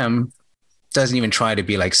Sam doesn't even try to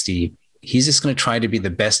be like Steve. He's just going to try to be the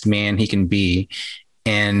best man he can be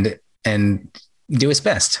and do his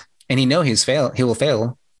best. And he will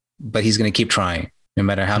fail, but he's going to keep trying no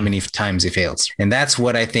matter how many times he fails. And that's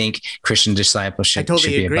what I think Christian discipleship should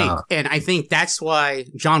be about. And I think that's why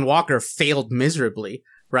John Walker failed miserably,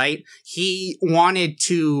 right? He wanted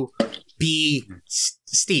to be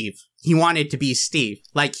Steve. He wanted to be Steve.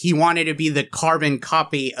 Like, he wanted to be the carbon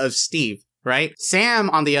copy of Steve, right? Sam,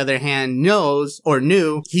 on the other hand,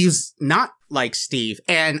 knew he's not like Steve.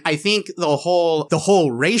 And I think the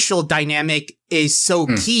whole racial dynamic is so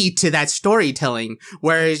key to that storytelling,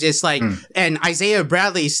 where it's just like, and Isaiah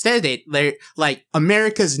Bradley said it, they're like,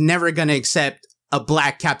 America's never going to accept a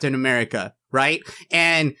black Captain America, right?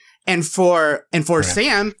 And for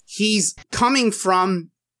Sam, he's coming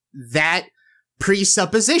from that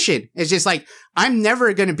presupposition. It's just like, I'm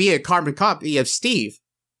never going to be a carbon copy of Steve.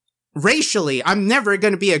 Racially, I'm never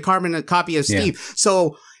going to be a carbon copy of Steve. Yeah.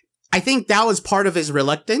 So I think that was part of his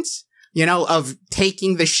reluctance, you know, of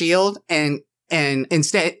taking the shield, and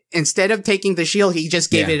instead of taking the shield, he just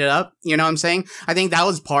gave it up. You know what I'm saying? I think that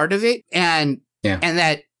was part of it.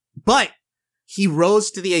 But he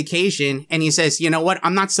rose to the occasion and he says, you know what?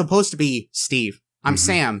 I'm not supposed to be Steve. I'm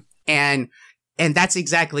Sam. And that's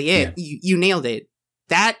exactly it. Yeah. You nailed it.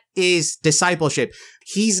 That is discipleship.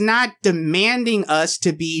 He's not demanding us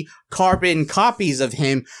to be carbon copies of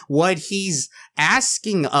him. What he's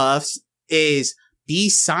asking us is be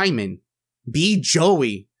Simon, be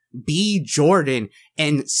Joey, be Jordan,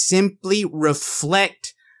 and simply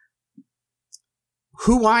reflect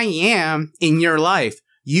who I am in your life.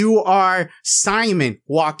 You are Simon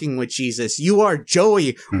walking with Jesus. You are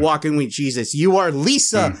Joey walking with Jesus. You are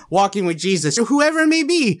Lisa walking with Jesus, or whoever it may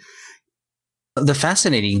be. The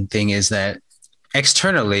fascinating thing is that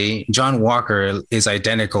externally, John Walker is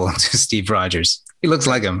identical to Steve Rogers. He looks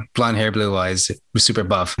like him, blonde hair, blue eyes, super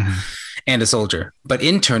buff, and a soldier. But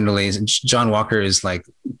internally, John Walker is like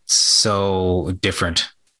so different,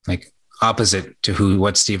 like opposite to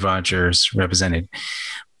what Steve Rogers represented.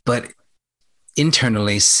 But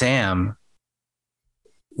internally, Sam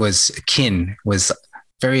was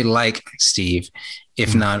very like Steve,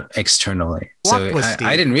 if not externally. So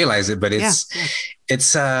I didn't realize it, but it's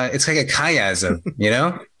like a chiasm, you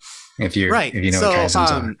know, if you know what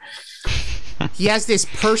chiasms are. He has this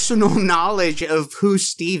personal knowledge of who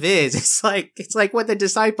Steve is. It's like what the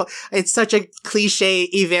disciple. It's such a cliche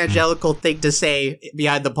evangelical thing to say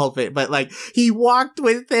behind the pulpit, but like, he walked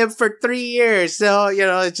with him for 3 years. So, you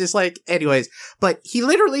know, it's just like, anyways, but he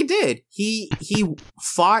literally did. He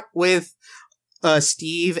fought with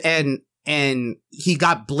Steve and he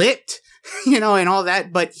got blipped, you know, and all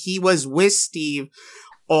that, but he was with Steve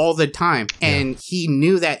all the time. And he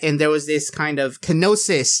knew that. And there was this kind of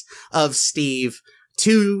kenosis of Steve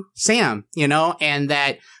to Sam, you know,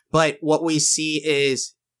 but what we see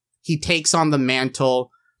is he takes on the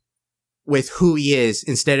mantle with who he is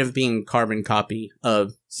instead of being carbon copy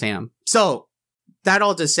of Sam. So that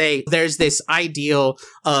all to say, there's this ideal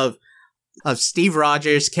of Steve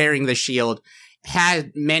Rogers carrying the shield,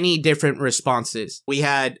 had many different responses. We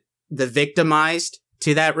had the victimized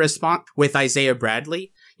to that response with Isaiah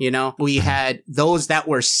Bradley. You know, we had those that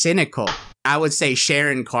were cynical. I would say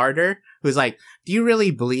Sharon Carter, who's like, do you really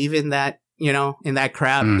believe in that, you know, in that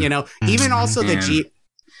crap? You know, even also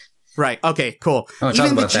right. Okay, cool.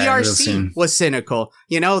 Even the GRC was cynical.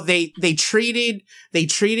 You know, they treated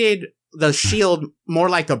the shield more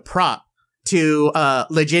like a prop to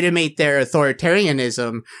legitimate their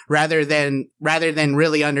authoritarianism rather than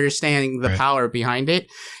really understanding the power behind it.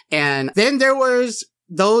 And then there was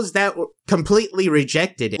those that completely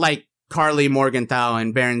rejected it, like Carly Morgenthau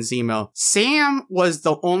and Baron Zemo. Sam was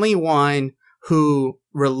the only one who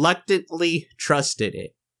reluctantly trusted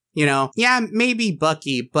it. You know, yeah, maybe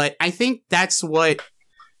Bucky, but I think that's what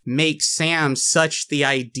makes Sam such the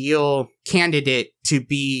ideal candidate to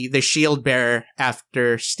be the shield bearer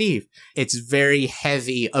after Steve. It's very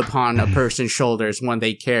heavy upon a person's shoulders when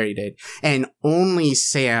they carried it, and only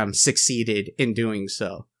Sam succeeded in doing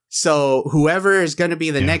so. So whoever is going to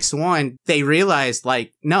be the next one, they realize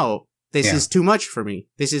like, no, this is too much for me.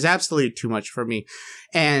 This is absolutely too much for me.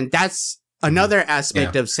 And that's another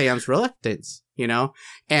aspect of Sam's reluctance, you know,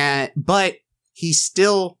 but he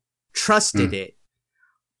still trusted it.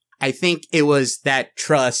 I think it was that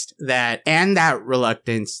trust and that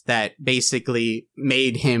reluctance that basically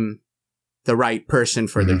made him the right person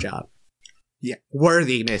for the job. Yeah.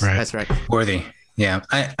 Worthiness. Right. That's right. Worthy. Yeah.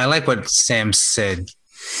 I like what Sam said,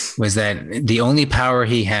 was that the only power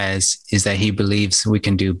he has is that he believes we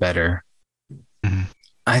can do better. Mhm.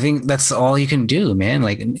 I think that's all you can do, man.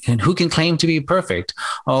 Like, and who can claim to be perfect?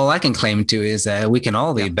 All I can claim to is that we can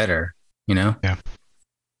all be better, you know? Yeah.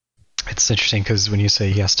 It's interesting because when you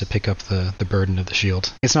say he has to pick up the burden of the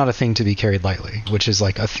shield, it's not a thing to be carried lightly, which is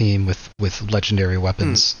like a theme with legendary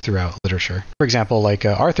weapons throughout literature. For example, like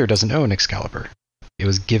Arthur doesn't own Excalibur. It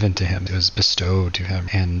was given to him. It was bestowed to him.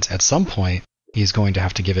 And at some point, he's going to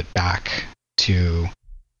have to give it back to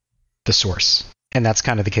the source. And that's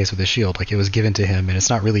kind of the case with the shield. Like, it was given to him, and it's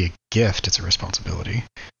not really a gift, it's a responsibility.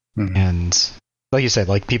 Mm-hmm. And like you said,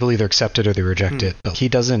 like, people either accept it or they reject it, but he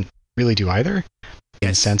doesn't really do either. In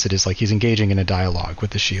a sense, it is like he's engaging in a dialogue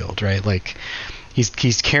with the shield, right? Like,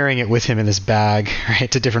 he's carrying it with him in this bag,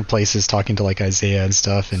 right, to different places, talking to like Isaiah and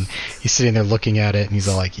stuff, and he's sitting there looking at it, and he's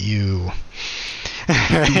all like, "You,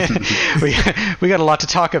 we got a lot to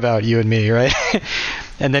talk about, you and me, right?"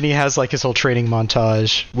 And then he has like his whole training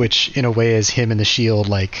montage, which in a way is him and the shield,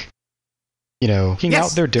 like, you know, working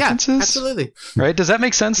out their differences. Yeah, absolutely. Right? Does that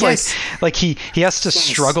make sense? Yes. Like he has to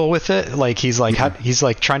struggle with it. Like he's like he's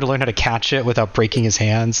like trying to learn how to catch it without breaking his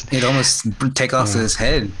hands. It almost take off his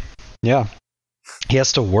head. Yeah. He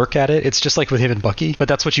has to work at it. It's just like with him and Bucky, but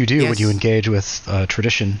that's what you do when you engage with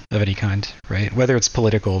tradition of any kind, right? Whether it's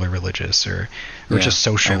political or religious or just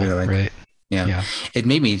social, right? Yeah. It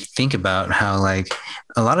made me think about how like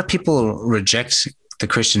a lot of people reject the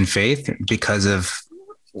Christian faith because of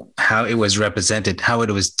how it was represented, how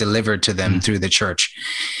it was delivered to them through the church.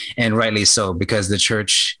 And rightly so, because the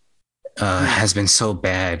church has been so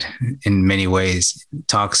bad in many ways,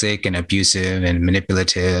 toxic and abusive and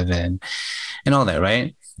manipulative and all that,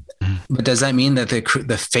 right? But does that mean that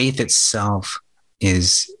the faith itself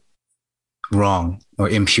is wrong or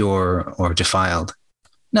impure or defiled?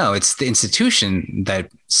 No, it's the institution that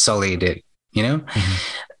sullied it, you know?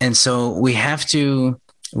 And so we have to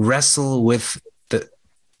wrestle with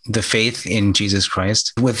the faith in Jesus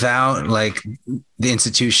Christ without like the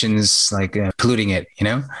institutions like polluting it, you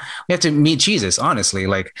know? We have to meet Jesus, honestly.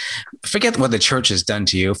 Like, forget what the church has done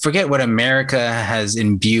to you. Forget what America has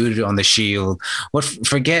imbued on the shield.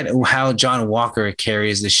 Forget how John Walker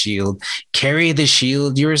carries the shield. Carry the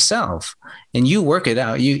shield yourself and you work it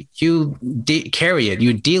out. You carry it,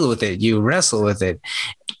 you deal with it, you wrestle with it.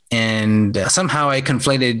 And somehow I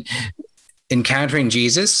conflated encountering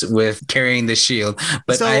Jesus with carrying the shield.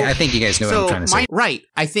 But I think you guys know what I'm trying to say. Right.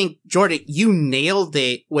 I think, Jordan, you nailed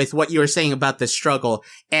it with what you were saying about the struggle.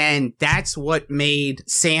 And that's what made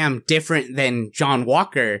Sam different than John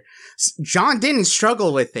Walker. John didn't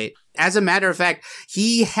struggle with it. As a matter of fact,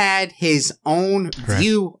 he had his own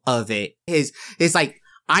view of it. His like,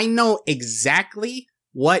 I know exactly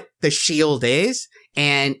what the shield is.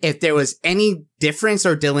 And if there was any difference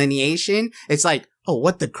or delineation, it's like, oh,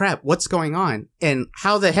 what the crap? What's going on? And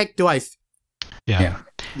how the heck do I? Yeah.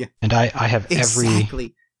 And I have every right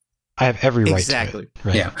to it.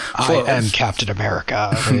 Right? Yeah. I am Captain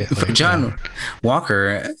America. For John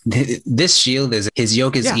Walker, this shield is his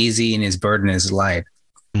yoke is easy and his burden is light.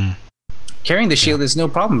 Carrying the shield is no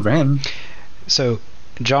problem for him. So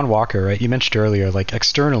John Walker, right? You mentioned earlier, like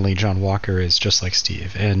externally, John Walker is just like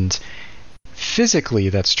Steve, and physically,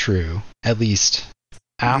 that's true. At least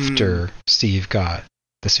after Steve got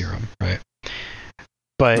the serum, right?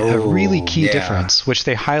 But a really key difference, which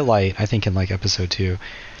they highlight, I think, in like episode 2,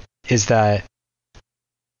 is that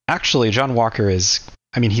actually John Walker is,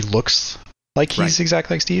 I mean, he looks like he's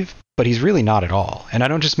exactly like Steve, but he's really not at all. And I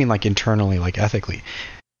don't just mean like internally, like ethically.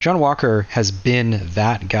 John Walker has been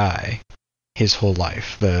that guy his whole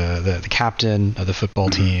life, the captain of the football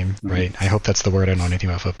team, right? I hope that's the word. I don't know anything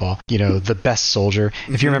about football. You know, the best soldier.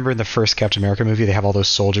 If you remember in the first Captain America movie, they have all those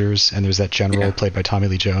soldiers, and there's that general played by Tommy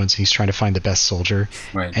Lee Jones. He's trying to find the best soldier,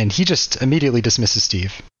 and he just immediately dismisses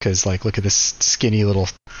Steve because, like, look at this skinny little,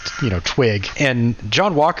 twig. And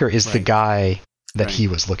John Walker is the guy that he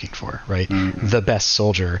was looking for, right? The best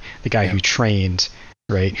soldier, the guy who trained,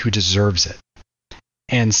 right? Who deserves it.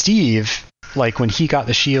 And Steve, like, when he got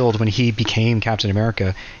the shield, when he became Captain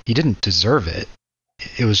America, he didn't deserve it.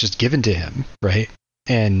 It was just given to him, right?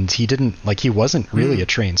 And he wasn't really a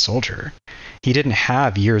trained soldier. He didn't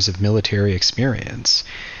have years of military experience.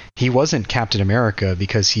 He wasn't Captain America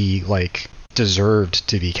because he, deserved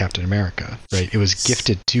to be Captain America, right? It was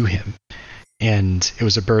gifted to him. And it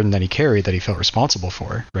was a burden that he carried that he felt responsible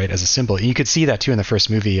for, right? As a symbol. And you could see that, too, in the first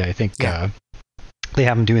movie. I think they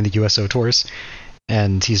have him doing the USO tours.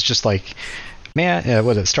 And he's just like,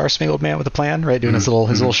 Star Spangled Man with a Plan, right? Doing his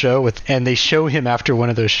little show and they show him after one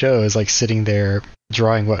of those shows, like sitting there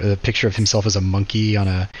drawing a picture of himself as a monkey on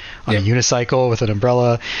a unicycle with an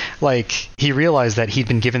umbrella. Like, he realized that he'd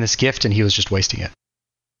been given this gift and he was just wasting it,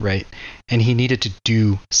 right? And he needed to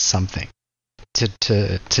do something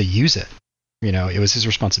to use it. You know, it was his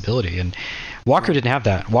responsibility. And Walker didn't have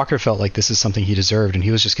that. Walker felt like this is something he deserved, and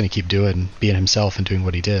he was just going to keep being himself and doing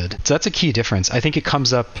what he did. So that's a key difference. I think it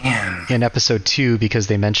comes up in episode 2 because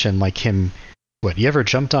they mention, like, him. What, you ever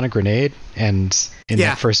jumped on a grenade? And in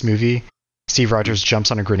that first movie, Steve Rogers jumps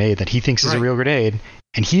on a grenade that he thinks is a real grenade,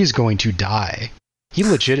 and he is going to die. He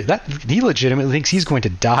legitimately thinks he's going to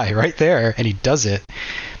die right there, and he does it.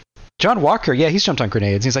 John Walker, he's jumped on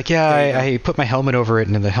grenades. He's like, I put my helmet over it,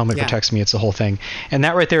 and then the helmet protects me. It's the whole thing. And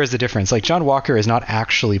that right there is the difference. Like, John Walker is not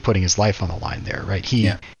actually putting his life on the line there, right?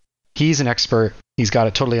 He's an expert. He's got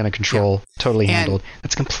it totally under control, totally handled.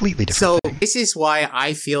 That's a completely different thing. This is why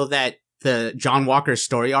I feel that the John Walker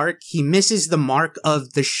story arc, he misses the mark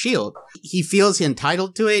of the shield. He feels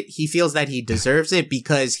entitled to it. He feels that he deserves it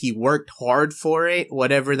because he worked hard for it,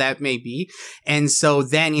 whatever that may be. And so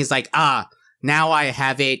then he's like, now I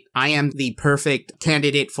have it. I am the perfect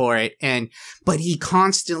candidate for it. But he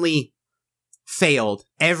constantly failed.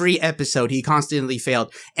 Every episode, he constantly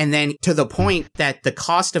failed. And then to the point that the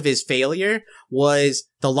cost of his failure was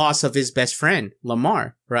the loss of his best friend,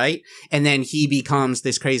 Lamar, right? And then he becomes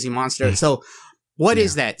this crazy monster. So what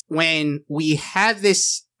is that? When we have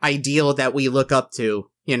this ideal that we look up to,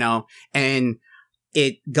 you know, and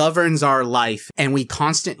it governs our life, and we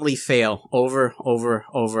constantly fail over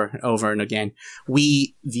and again.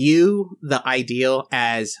 We view the ideal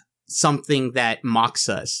as something that mocks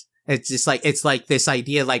us. It's like this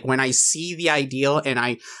idea, like when I see the ideal and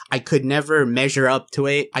I could never measure up to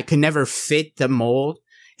it. I could never fit the mold.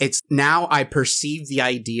 It's now I perceive the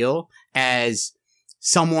ideal as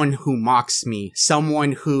someone who mocks me,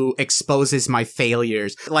 someone who exposes my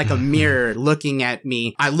failures, like a mirror looking at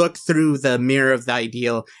me. I look through the mirror of the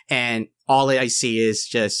ideal and all I see is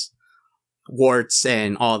just warts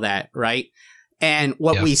and all that, right? And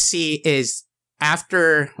what we see is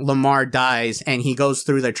after Lamar dies and he goes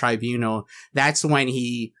through the tribunal, that's when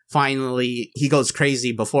he goes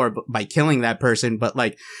crazy by killing that person. But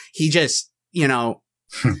like, he just, you know,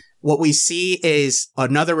 what we see is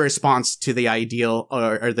another response to the ideal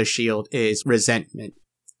or the shield is resentment.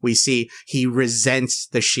 We see he resents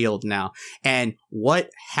the shield now. And what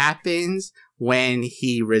happens when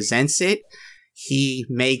he resents it? He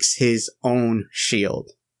makes his own shield.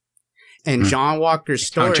 And John Walker's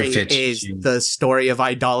story is the story of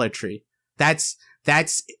idolatry. That's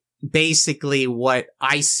basically what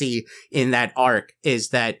I see in that arc, is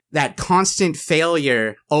that constant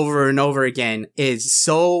failure over and over again is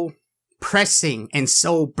so pressing and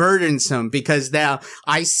so burdensome, because now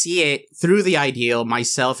I see it through the ideal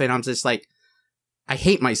myself and I'm just like, I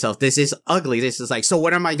hate myself. This is ugly. This is like, so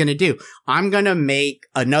what am I going to do? I'm going to make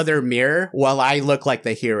another mirror while I look like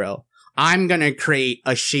the hero. I'm going to create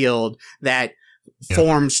a shield that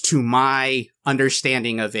forms to my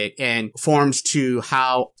understanding of it and forms to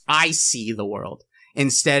how I see the world,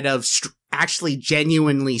 instead of actually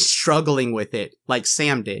genuinely struggling with it like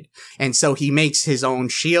Sam did. And so he makes his own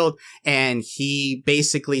shield and he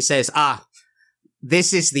basically says,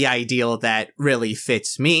 this is the ideal that really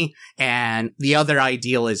fits me, and the other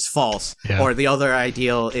ideal is false, or the other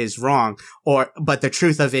ideal is wrong, but the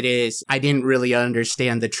truth of it is I didn't really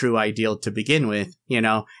understand the true ideal to begin with, you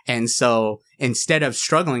know? And so instead of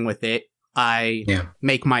struggling with it, I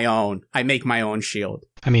make my own shield.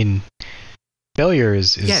 I mean, failure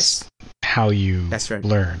is how you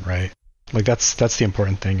learn, right? Like that's the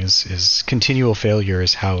important thing is continual failure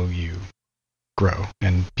is how you grow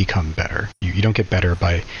and become better. You don't get better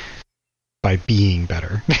by being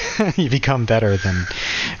better. You become better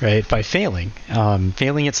by failing.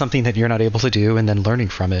 Failing at something that you're not able to do and then learning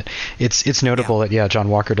from it. It's notable that John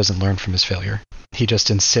Walker doesn't learn from his failure. He just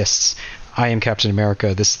insists, I am Captain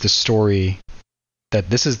America. This is the story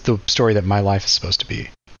that my life is supposed to be.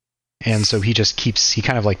 And so he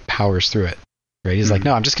kind of like powers through it. Right? He's like,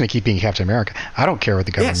 no, I'm just going to keep being Captain America. I don't care what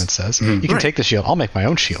the government says. You can take the shield. I'll make my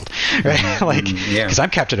own shield. Right? Like, because I'm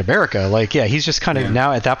Captain America. Like, he's just kind of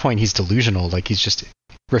now at that point, he's delusional. Like, he's just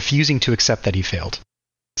refusing to accept that he failed.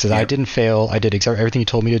 He says, I didn't fail. I did everything you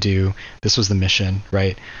told me to do. This was the mission,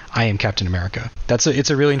 right? I am Captain America. It's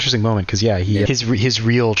a really interesting moment because, his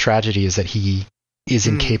real tragedy is that he is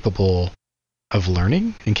incapable of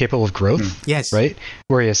learning, incapable of growth. Yes. Right?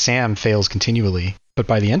 Whereas Sam fails continually. But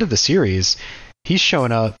by the end of the series, he's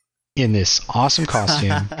showing up in this awesome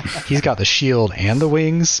costume. He's got the shield and the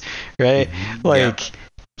wings, right? Like,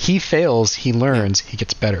 he fails, he learns, he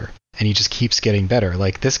gets better. and he just keeps getting better.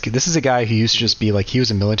 Like this is a guy who used to just be like, he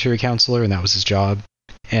was a military counselor and that was his job.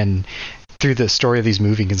 And through the story of these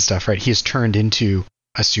movies and stuff, right, he has turned into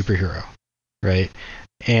a superhero, right?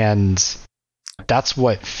 And that's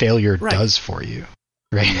what failure does for you,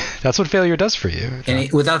 right? That's what failure does for you.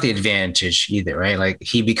 And without the advantage either, right? Like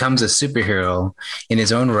he becomes a superhero in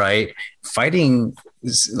his own right, fighting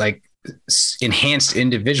like enhanced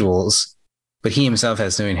individuals, but he himself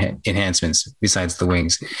has no enhancements besides the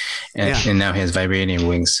wings. And now he has vibranium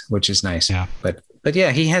wings, which is nice. Yeah. But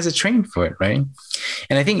yeah, he has a train for it, right?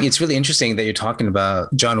 And I think it's really interesting that you're talking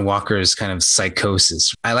about John Walker's kind of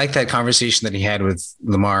psychosis. I like that conversation that he had with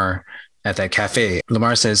Lamar at that cafe.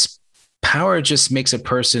 Lamar says, power just makes a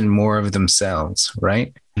person more of themselves,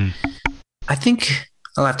 right? Mm. I think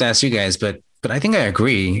I'll have to ask you guys, but I think I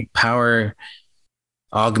agree. Power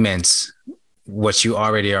augments what you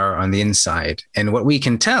already are on the inside. And what we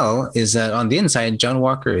can tell is that on the inside, John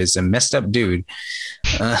Walker is a messed up dude.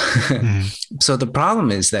 So the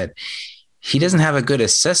problem is that he doesn't have a good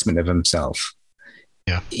assessment of himself.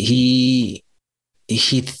 Yeah. He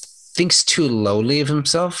thinks too lowly of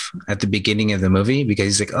himself at the beginning of the movie because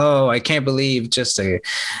he's like, oh, I can't believe just a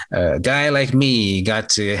guy like me got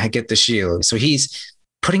to get the shield. So he's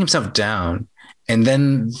putting himself down. And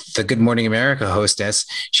then the Good Morning America hostess,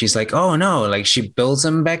 she's like, oh no, like she builds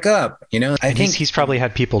him back up. You know, I think he's probably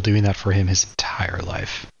had people doing that for him his entire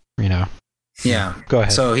life, you know? Yeah. Go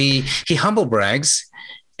ahead. So he humble brags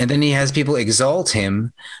and then he has people exalt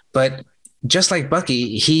him. But just like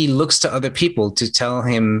Bucky, he looks to other people to tell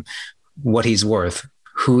him what he's worth,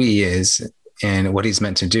 who he is, and what he's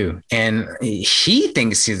meant to do. And he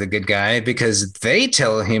thinks he's a good guy because they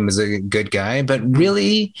tell him he's a good guy, but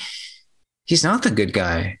really he's not the good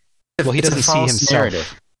guy. Well, he doesn't see himself.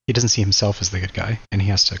 Narrative. He doesn't see himself as the good guy, and he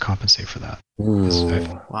has to compensate for that.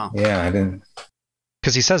 Ooh, wow. Yeah, I didn't.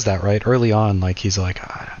 Because he says that right early on, like he's like,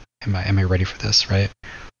 "Am I ready for this?" Right?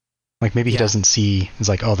 Like maybe he doesn't see. It's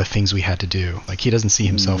like, oh, the things we had to do. Like he doesn't see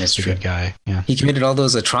himself as the good guy. Yeah. He committed all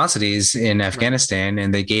those atrocities in Afghanistan,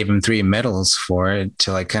 and they gave him 3 medals for it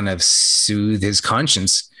to like kind of soothe his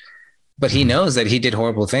conscience. But he knows that he did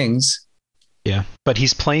horrible things. Yeah, but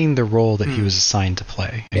he's playing the role that he was assigned to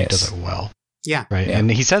play, and he does it well. Yeah. Right. Yeah. And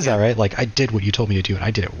he says that, right? Like, I did what you told me to do, and I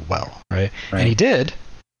did it well, right? And he did.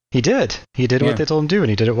 He did what they told him to do, and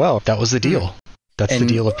he did it well. That was the deal. That's the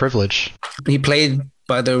deal of privilege. He played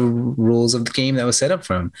by the rules of the game that was set up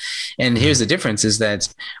for him. And here's the difference is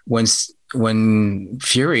that when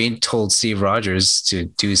Fury told Steve Rogers to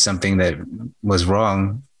do something that was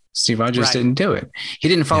wrong, Steve Rogers didn't do it. He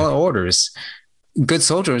didn't follow orders. Good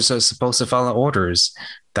soldiers are supposed to follow orders.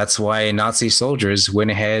 That's why Nazi soldiers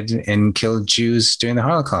went ahead and killed Jews during the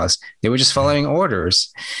Holocaust. They were just following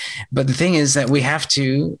orders. But the thing is that we have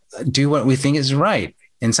to do what we think is right.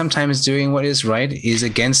 And sometimes doing what is right is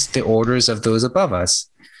against the orders of those above us.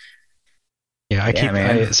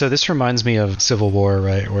 Yeah, so this reminds me of Civil War,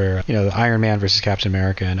 right? Where, you know, Iron Man versus Captain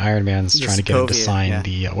America, and Iron Man's trying to get him to sign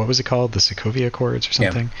the, what was it called? The Sokovia Accords or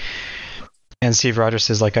something? Yeah. And Steve Rogers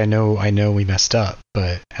says, like, I know we messed up,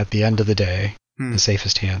 but at the end of the day, the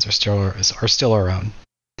safest hands are still our own.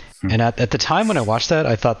 And at the time when I watched that,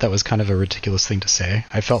 I thought that was kind of a ridiculous thing to say.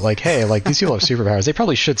 I felt like, hey, like these people have superpowers. They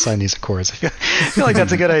probably should sign these accords. I feel like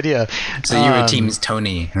that's a good idea. So you were Team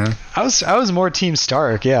Tony, huh? I was more Team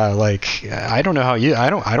Stark. Yeah, like I don't know how I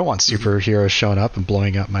don't want superheroes showing up and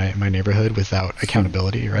blowing up my neighborhood without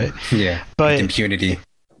accountability, right? Yeah, but impunity.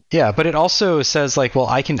 Yeah, but it also says like, well,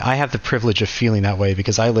 I have the privilege of feeling that way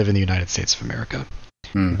because I live in the United States of America,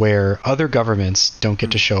 where other governments don't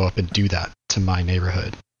get to show up and do that to my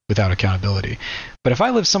neighborhood without accountability. But if I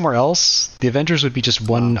lived somewhere else, the Avengers would be just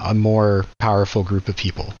a more powerful group of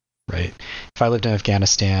people, right? If I lived in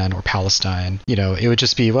Afghanistan or Palestine, you know, it would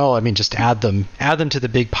just be, well, I mean, just add them to the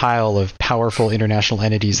big pile of powerful international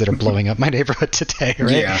entities that are blowing up my neighborhood today,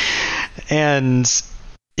 right? Yeah. And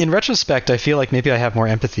in retrospect, I feel like maybe I have more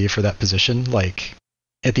empathy for that position. Like,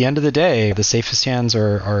 at the end of the day, the safest hands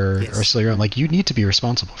are still your own. Like, you need to be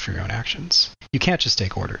responsible for your own actions. You can't just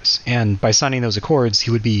take orders. And by signing those accords,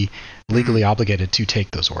 he would be legally obligated to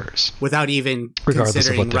take those orders. Without even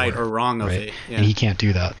considering right or wrong of it. Yeah. And he can't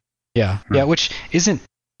do that. Yeah. Yeah, which isn't...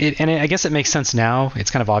 And I guess it makes sense now.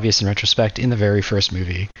 It's kind of obvious in retrospect. In the very first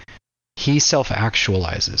movie, he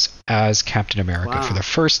self-actualizes as Captain America for the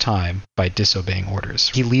first time by disobeying orders.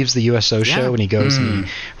 He leaves the USO show and he goes and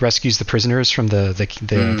he rescues the prisoners from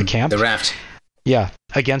the camp. The raft. Yeah,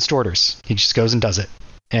 against orders. He just goes and does it.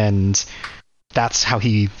 And that's how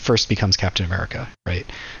he first becomes Captain America, right?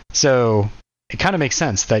 So it kind of makes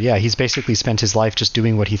sense that, yeah, he's basically spent his life just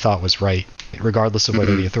doing what he thought was right, regardless of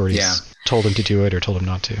whether the authorities told him to do it or told him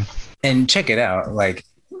not to. And check it out. Like,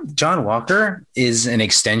 John Walker is an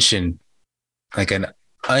extension, like an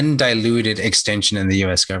undiluted extension in the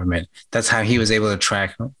U.S. government. That's how he was able to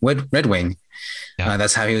track Red Wing. Yeah.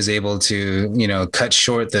 That's how he was able to, cut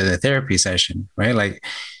short the therapy session, right? Like,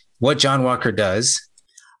 what John Walker does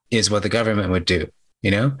is what the government would do,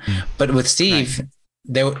 But with Steve,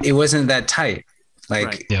 it wasn't that tight.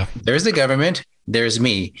 Like, there's the government, there's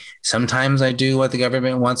me. Sometimes I do what the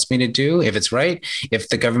government wants me to do, if it's right. If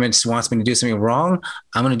the government wants me to do something wrong,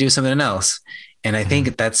 I'm going to do something else. And I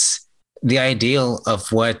think that's the ideal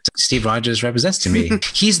of what Steve Rogers represents to me.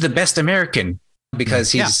 He's the best American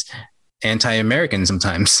because he's anti-American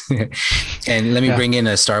sometimes. And let me bring in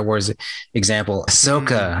a Star Wars example.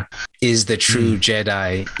 Ahsoka is the true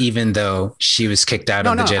Jedi, even though she was kicked out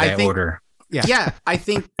of the Jedi Order. Yeah, I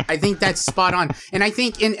think that's spot on. And I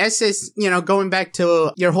think in essence, going back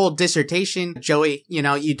to your whole dissertation, Joey,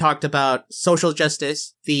 you talked about social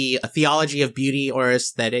justice, the theology of beauty or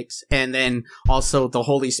aesthetics, and then also the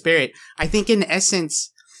Holy Spirit. I think in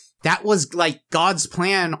essence, that was like God's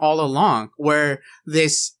plan all along, where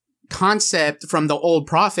this concept from the old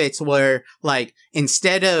prophets were like,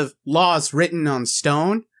 instead of laws written on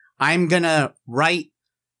stone, I'm gonna write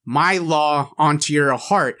my law onto your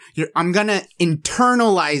heart. I'm gonna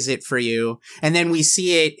internalize it for you. And then we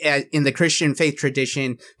see it in the Christian faith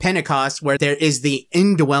tradition, Pentecost, where there is the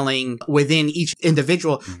indwelling within each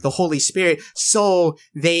individual, the Holy Spirit, so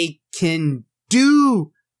they can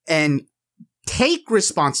do and take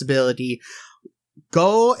responsibility,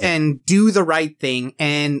 go and do the right thing,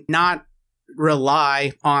 and not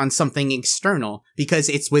rely on something external because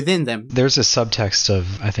it's within them. There's a subtext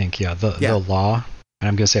of, I think, the law, and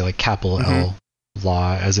I'm going to say like capital L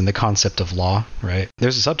law, as in the concept of law, right?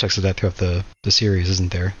 There's a subtext of that throughout the series,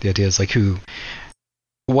 isn't there? The idea is like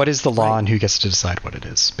what is the law and who gets to decide what it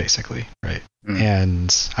is, basically, right?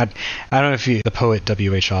 And I don't know if the poet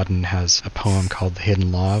W.H. Auden has a poem called The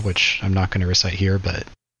Hidden Law, which I'm not going to recite here, but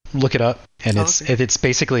look it up, and it's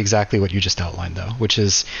basically exactly what you just outlined, though, which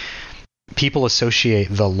is people associate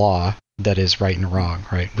the law that is right and wrong,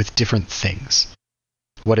 right, with different things.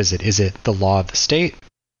 What is it? Is it the law of the state?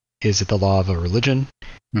 Is it the law of a religion?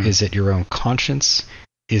 Is it your own conscience?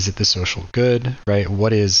 Is it the social good, right?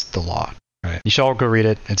 What is the law? Right. You should all go read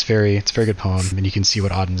it. It's a very good poem, and you can see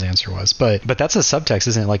what Auden's answer was. But that's a subtext,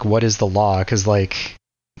 isn't it? Like, what is the law? Because like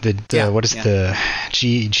the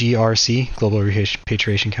GRC, Global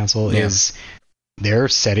Repatriation Council, is they're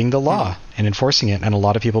setting the law and enforcing it, and a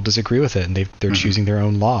lot of people disagree with it, and they're choosing their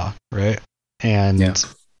own law, right? And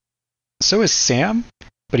so is Sam,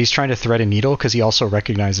 but he's trying to thread a needle because he also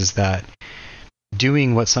recognizes that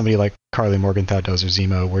doing what somebody like Carly Morgenthau does or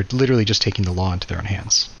Zemo, we're literally just taking the law into their own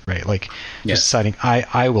hands, right? Like just deciding,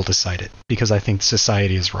 I will decide it because I think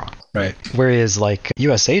society is wrong, right? Whereas like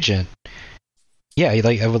U.S. Agent,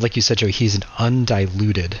 like you said, Joe, he's an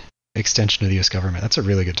undiluted extension of the U.S. government. That's a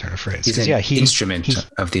really good turn of phrase. He's an instrument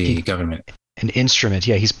of the government. An instrument,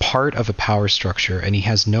 he's part of a power structure, and he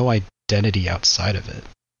has no identity outside of it.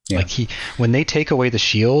 Yeah. Like when they take away the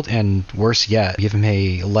shield, and worse yet, give him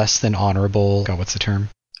a less than honorable, what's the term?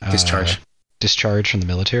 Discharge from the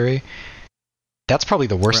military. That's probably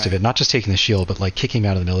the worst of it. Not just taking the shield, but like kicking him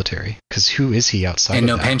out of the military. Because who is he outside? And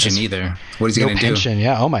of no pension either. What is he going to do? No pension.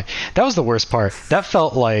 Yeah. Oh my, that was the worst part. That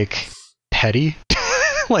felt like petty.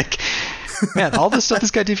 Like, man, all this stuff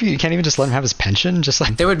this guy did for you. You can't even just let him have his pension. Just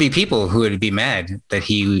like there would be people who would be mad that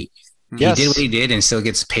he did what he did and still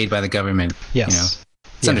gets paid by the government. Yes.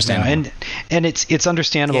 It's understandable. No, and it's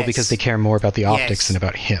understandable because they care more about the optics than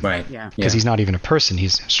about him. Right. Because he's not even a person,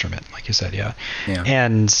 he's an instrument, like you said,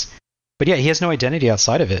 But he has no identity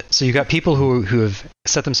outside of it. So you've got people who have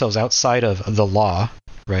set themselves outside of the law,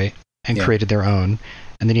 right? And created their own.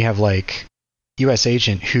 And then you have like U.S.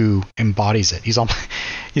 Agent who embodies it. He's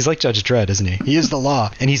like Judge Dredd, isn't he? He is the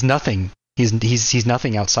law, and he's nothing. He's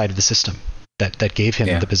nothing outside of the system that gave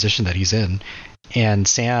him the position that he's in. And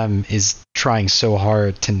Sam is trying so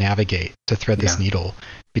hard to navigate, to thread this needle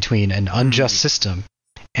between an unjust system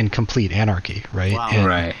and complete anarchy, right? Wow. And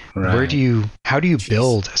right. how do you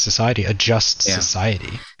build a society, a just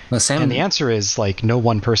society? Well, Sam, and the answer is like no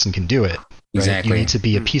one person can do it. Right? Exactly. You need to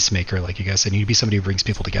be a peacemaker, like you guys said. You need to be somebody who brings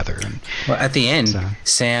people together. Well, at the end,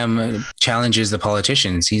 Sam challenges the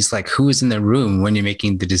politicians. He's like, who is in the room when you're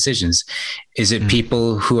making the decisions? Is it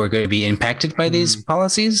people who are going to be impacted by these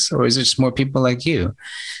policies, or is it just more people like you?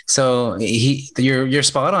 So you're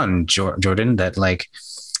spot on, Jordan, that like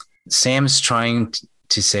Sam's trying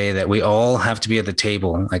to say that we all have to be at the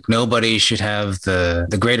table. Like nobody should have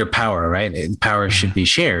the greater power, right? Power should be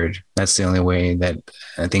shared. That's the only way that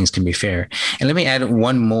things can be fair. And let me add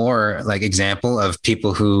one more like example of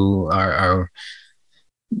people who are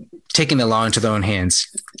taking the law into their own hands.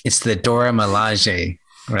 It's the Dora Milaje,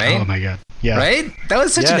 right? Oh my God. Yeah. Right? That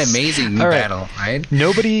was such an amazing battle, right?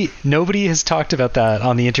 Nobody has talked about that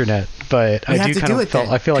on the internet, but I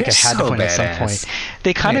feel like I had to point at some point.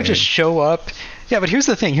 They kind of just show up. Yeah, but here's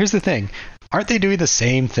the thing. Aren't they doing the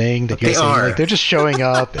same thing that you're saying? Like they're just showing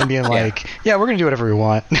up and being like, yeah, we're going to do whatever we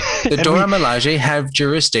want. The Dora Milaje have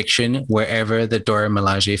jurisdiction wherever the Dora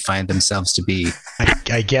Milaje find themselves to be.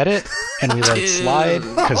 I get it, and we let it slide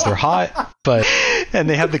because they're hot, and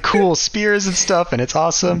they have the cool spears and stuff, and it's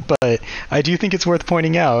awesome. But I do think it's worth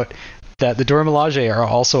pointing out that the Dora Milaje are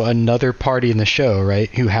also another party in the show, right?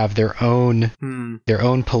 Who have their own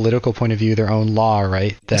political point of view, their own law,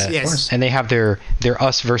 right? Yes. And they have their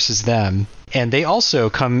us versus them, and they also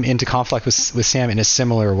come into conflict with Sam in a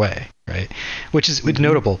similar way, right? Which is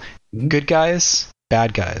notable. Good guys,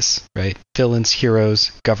 bad guys, right? Villains,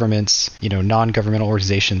 heroes, governments, non-governmental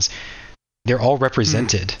organizations. They're all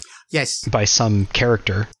represented. Yes. By some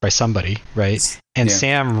character, by somebody, right? And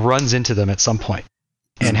Sam runs into them at some point.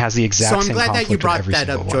 And has the exact same conflict. So I'm glad that you brought that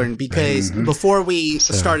up, Jordan, because before we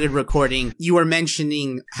started recording, you were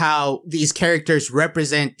mentioning how these characters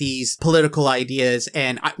represent these political ideas,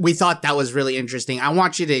 and we thought that was really interesting. I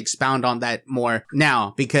want you to expound on that more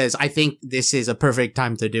now, because I think this is a perfect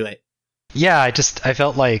time to do it. Yeah, I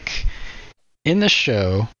felt like in the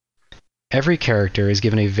show, every character is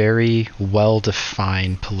given a very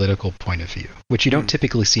well-defined political point of view, which you don't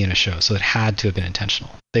typically see in a show, so it had to have been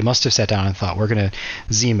intentional. They must have sat down and thought, we're going to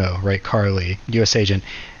Zemo, right, Carly, U.S. agent.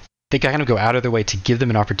 They kind of go out of their way to give them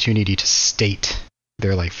an opportunity to state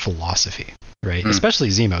their, like, philosophy, right? Especially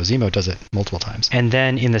Zemo. Zemo does it multiple times. And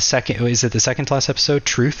then in the second to last episode,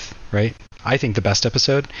 Truth, right? I think the best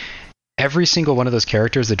episode. Every single one of those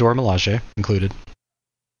characters, the Dora Milaje included,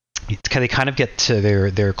 they kind of get to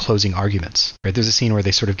their closing arguments, right? There's a scene where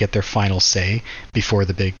they sort of get their final say before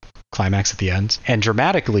the big climax at the end. And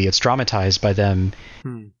dramatically, it's dramatized by them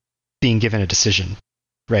being given a decision,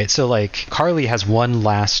 right? So, like, Carly has one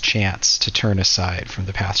last chance to turn aside from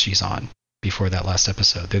the path she's on before that last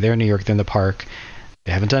episode. They're there in New York, they're in the park.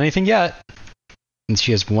 They haven't done anything yet. And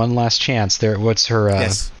she has one last chance. What's her...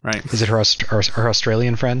 yes, right. Is it her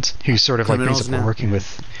Australian friend? Who sort of criminals like brings up working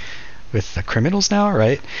with the criminals now,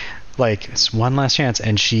 right? Like, it's one last chance,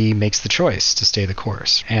 and she makes the choice to stay the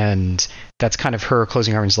course. And that's kind of her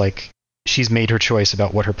closing argument. Like, she's made her choice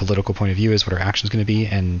about what her political point of view is, what her action is going to be,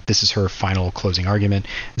 and this is her final closing argument.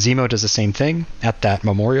 Zemo does the same thing at that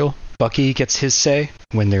memorial. Bucky gets his say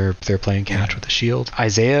when they're playing catch with the shield.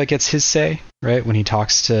 Isaiah gets his say, right, when he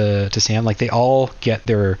talks to Sam. Like, they all get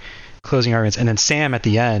their closing arguments. And then Sam at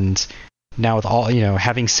the end, now with all,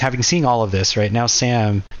 having seen all of this, right, now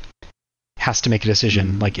Sam has to make a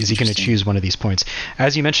decision. Like, is he going to choose one of these points?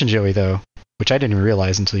 As you mentioned, Joey, though, which I didn't even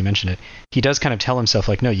realize until you mentioned it, he does kind of tell himself,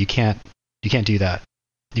 like, no, you can't do that.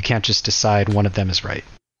 You can't just decide one of them is right.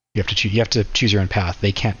 You have to choose your own path.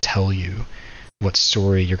 They can't tell you what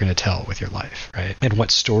story you're going to tell with your life, right? And what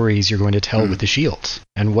stories you're going to tell with the shield,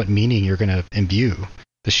 and what meaning you're going to imbue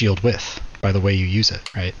the shield with by the way you use it,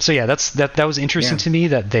 right? So yeah, that was interesting to me,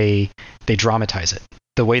 that they dramatize it,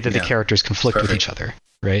 the way that the characters conflict with each other.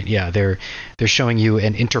 Right? Yeah, they're showing you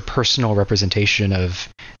an interpersonal representation of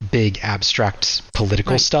big abstract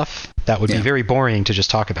political stuff that would be very boring to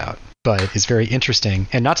just talk about, but is very interesting.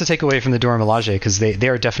 And not to take away from the Dora Milaje, because they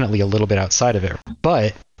are definitely a little bit outside of it.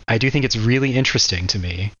 But I do think it's really interesting to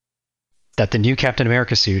me that the new Captain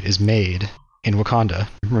America suit is made in Wakanda.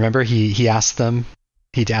 Remember, he asked them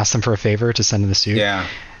for a favor to send in the suit. Yeah.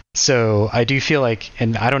 So I do feel like,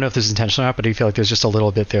 and I don't know if this is intentional or not, but I do feel like there's just a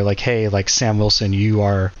little bit there, like, hey, like, Sam Wilson, you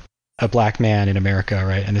are a black man in America,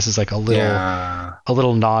 right? And this is like a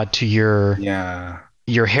little nod to your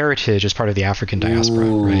heritage as part of the African diaspora,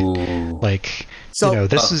 right? Like, so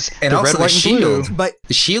this is and the also red, white, and shield, blue, but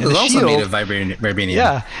the shield is also made of vibranium.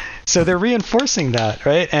 Yeah, so they're reinforcing that,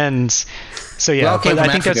 right? And so I think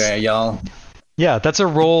Africa, that's y'all. Yeah, that's a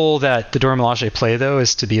role that the Dora Milaje play, though,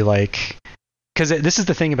 is to be like. Because this is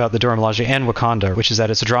the thing about the Dora Milaje and Wakanda, which is that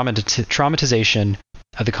it's a dramatization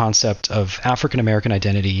of the concept of African American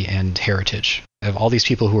identity and heritage, of all these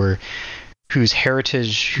people whose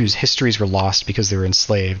heritage, whose histories were lost because they were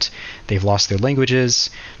enslaved. They've lost their languages.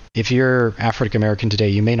 If you're African American today,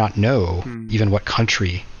 you may not know even what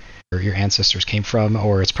country your ancestors came from,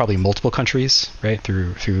 or it's probably multiple countries, right,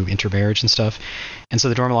 through intermarriage and stuff. And so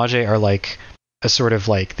the Dora Milaje are like a sort of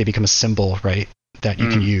like, they become a symbol, right, that you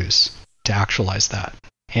can use to actualize that.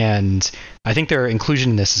 And I think their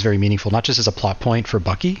inclusion in this is very meaningful, not just as a plot point for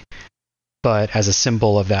Bucky, but as a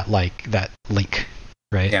symbol of that, like, that link,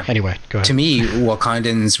 right? Yeah. Anyway, go ahead. To me,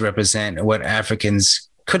 Wakandans represent what Africans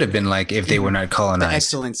could have been like if they were not colonized. The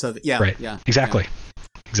excellence of it. Yeah. Right. Yeah. Exactly. Yeah.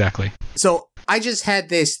 Exactly. So I just had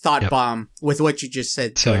this thought bomb with what you just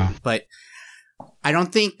said, but I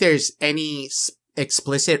don't think there's any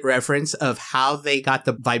explicit reference of how they got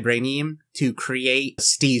the vibranium to create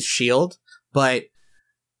Steve's shield, but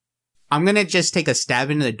I'm going to just take a stab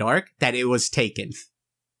in the dark that it was taken.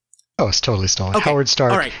 Oh, it's totally stolen. Okay. Howard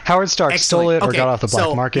Stark. All right. Howard Stark stole it or got off the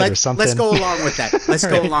black market or something. Let's go along with that. Let's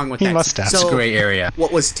go along with that. He must have. It's a gray area.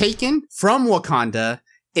 What was taken from Wakanda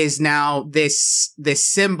is now this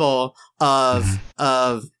symbol of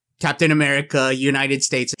Captain America, United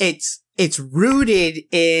States. It's rooted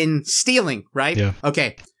in stealing, right? Yeah.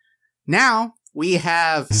 Okay. Now we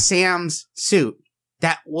have Sam's suit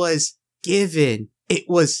that was given. It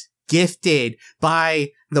was gifted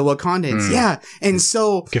by the Wakandans. Yeah. And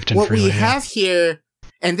so what we have here,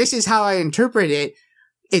 and this is how I interpret it,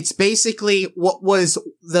 it's basically what was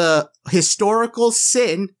the historical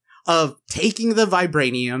sin of taking the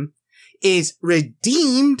vibranium is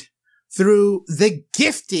redeemed through the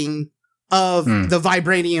gifting of the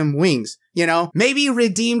vibranium wings. You know, maybe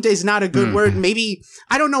redeemed is not a good word. Maybe,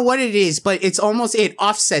 I don't know what it is, but it's almost, it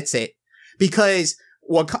offsets it because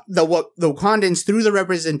the Wakandans, through the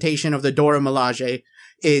representation of the Dora Milaje,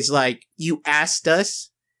 is like, you asked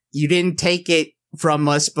us, you didn't take it from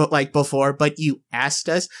us, but like before, but you asked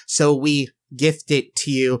us, so we gift it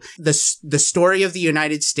to you. The story of the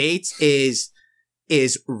United States is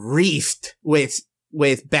reefed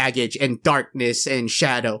with baggage and darkness and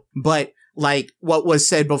shadow. But like what was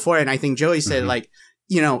said before, and I think Joey said, like,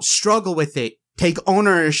 you know, struggle with it, take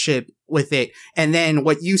ownership with it. And then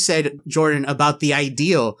what you said, Jordan, about the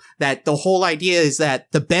ideal, that the whole idea is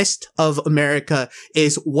that the best of America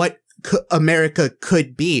is what America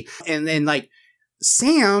could be. And then like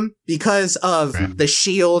Sam, because of the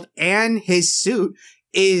shield and his suit,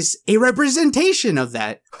 is a representation of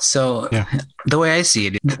that. So the way I see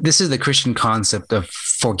it, this is the Christian concept of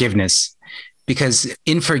forgiveness, because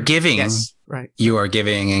in forgiving, you are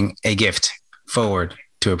giving a gift forward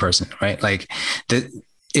to a person, right? Like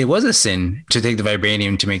it was a sin to take the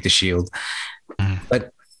vibranium to make the shield,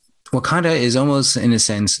 but Wakanda is almost, in a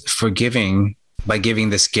sense, forgiving by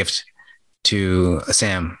giving this gift to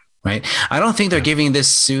Sam, right? I don't think they're giving this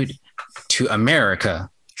suit to America.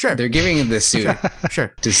 Sure. They're giving this suit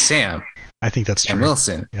to Sam. I think that's true. And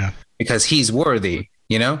Wilson. Yeah. Because he's worthy,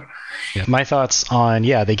 you know? Yeah. My thoughts on,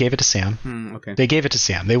 they gave it to Sam. Okay. They gave it to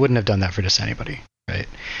Sam. They wouldn't have done that for just anybody, right?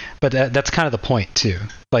 But that's kind of the point, too.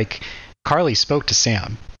 Like, Carly spoke to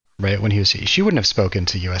Sam, right, when she wouldn't have spoken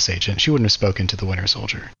to U.S. Agent. She wouldn't have spoken to the Winter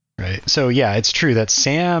Soldier, right? So, it's true that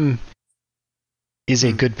Sam is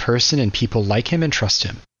a good person and people like him and trust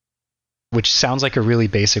him, which sounds like a really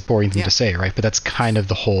basic, boring thing to say, right? But that's kind of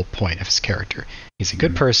the whole point of his character. He's a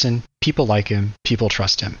good person, people like him, people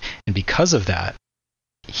trust him. And because of that,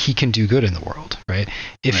 he can do good in the world, right?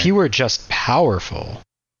 If he were just powerful,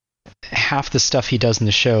 half the stuff he does in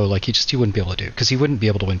the show, like he wouldn't be able to do, because he wouldn't be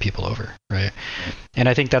able to win people over, right? And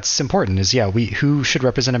I think that's important, is who should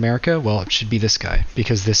represent America? Well, it should be this guy,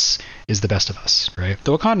 because this is the best of us, right?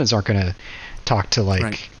 The Wakandans aren't going to talk to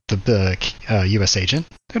the U.S. agent.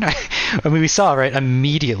 They're not, I mean, we saw, right,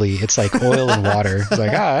 immediately it's like oil and water. It's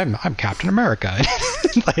like, I'm Captain America.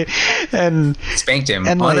 and spanked him.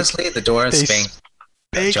 And honestly, the Dora spanked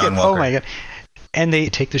John Walker. Oh my god. And they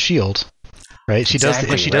take the shield. Right, she does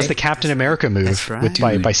the Captain America move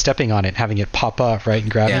by stepping on it, having it pop up, right, and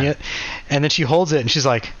grabbing it, and then she holds it and she's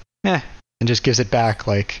like, and just gives it back,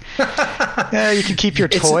 like, you can keep your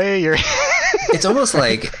toy. It's almost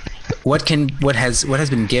like what has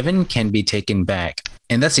been given can be taken back,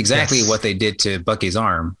 and that's exactly what they did to Bucky's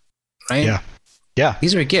arm, right? Yeah.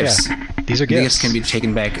 These are gifts. These are gifts. Gifts can be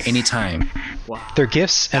taken back anytime. Wow. They're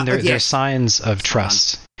gifts, and they're signs of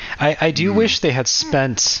trust. I do wish they had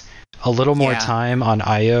spent a little more time on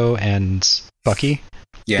Io and Bucky.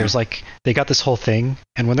 There's they got this whole thing,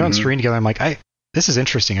 and when they're on screen together, I'm like, this is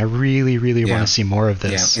interesting. I really, really want to see more of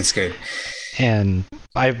this. Yeah, it's good. And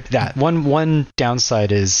one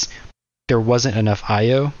downside is there wasn't enough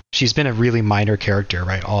Io. She's been a really minor character,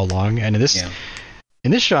 right, all along. And in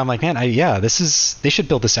this show, I'm like, man, they should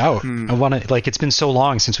build this out. I want to, it's been so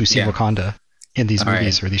long since we've seen Wakanda in these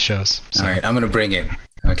movies or these shows. So. All right, I'm going to bring it.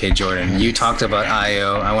 Okay, Jordan, you talked about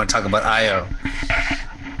Io. I want to talk about Io.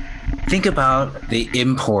 Think about the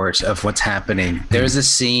import of what's happening. There's a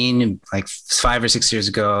scene like 5 or 6 years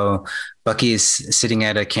ago Bucky is sitting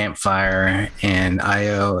at a campfire, and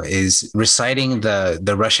Io is reciting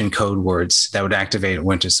the Russian code words that would activate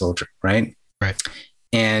Winter Soldier, right? Right.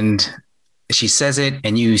 And she says it,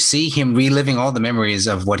 and you see him reliving all the memories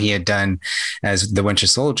of what he had done as the Winter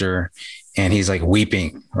Soldier, and he's like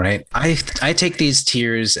weeping, right? I take these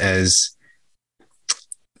tears as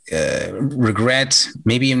regret,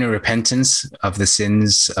 maybe even repentance of the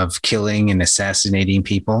sins of killing and assassinating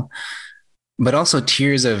people, but also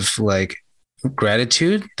tears of like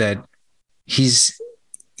gratitude that he's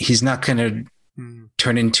not going to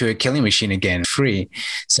turn into a killing machine again, free.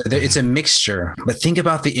 So it's a mixture. But think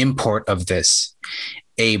about the import of this.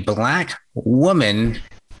 A Black woman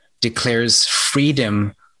declares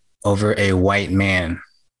freedom over a white man.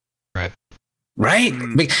 Right.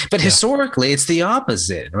 But historically, it's the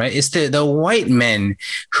opposite, right? It's the white men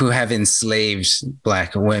who have enslaved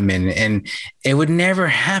Black women. And it would never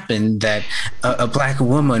happen that a Black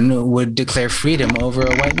woman would declare freedom over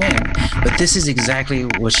a white man. But this is exactly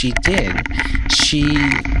what she did. She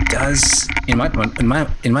does, in my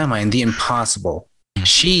mind, the impossible.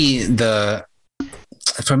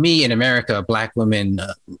 For me in America, Black women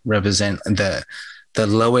represent the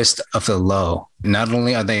lowest of the low. Not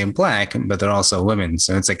only are they Black, but they're also women.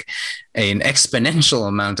 So it's like an exponential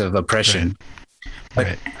amount of oppression.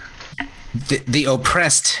 Right. But the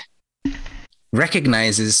oppressed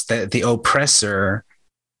recognizes that the oppressor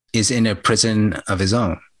is in a prison of his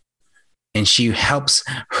own. And she helps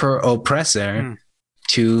her oppressor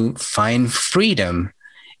to find freedom.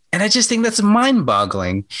 And I just think that's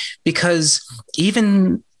mind-boggling, because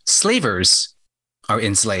even slavers are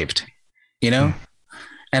enslaved, you know?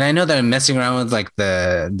 And I know that I'm messing around with like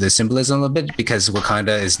the symbolism a little bit, because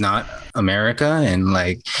Wakanda is not America, and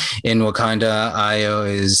like in Wakanda, Io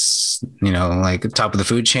is, you know, like top of the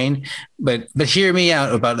food chain. But hear me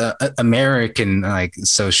out about American like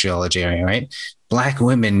sociology, right? Black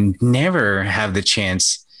women never have the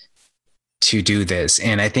chance to do this,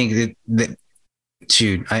 and I think that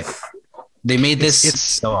they made this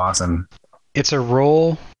so awesome. It's a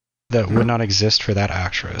role that would not exist for that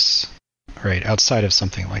actress. Right, outside of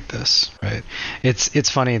something like this, right? It's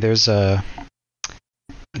funny. It's one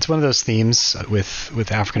of those themes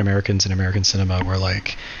with African Americans in American cinema where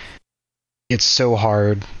like it's so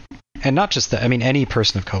hard, and not just that. I mean, any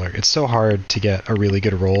person of color, it's so hard to get a really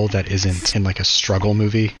good role that isn't in like a struggle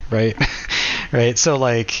movie, right? Right. So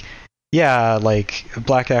like, yeah, like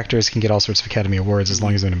Black actors can get all sorts of Academy Awards as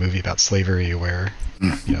long as they're in a movie about slavery where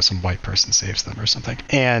you know some white person saves them or something,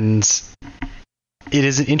 and it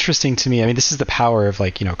is interesting to me. I mean, this is the power of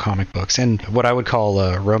like, you know, comic books and what I would call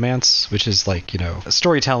romance, which is like, you know,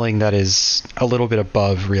 storytelling that is a little bit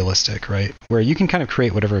above realistic, right? Where you can kind of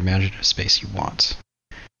create whatever imaginative space you want.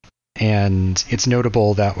 And it's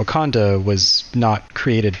notable that Wakanda was not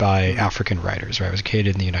created by African writers, right? It was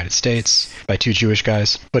created in the United States by two Jewish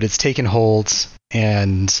guys, but it's taken hold.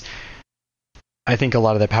 And I think a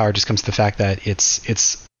lot of that power just comes to the fact that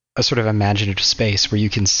it's a sort of imaginative space where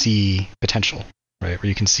you can see potential. Right, where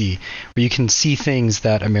you can see things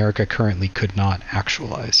that America currently could not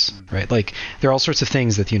actualize, right? Like there are all sorts of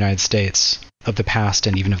things that the United States of the past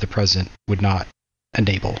and even of the present would not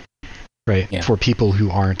enable, right? Yeah. For people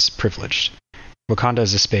who aren't privileged. Wakanda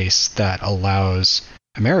is a space that allows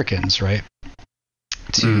Americans, right,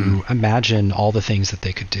 to imagine all the things that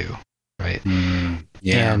they could do, right?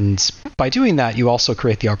 Yeah. And by doing that, you also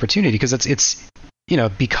create the opportunity, because it's you know,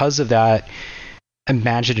 because of that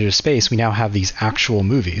imaginative space, we now have these actual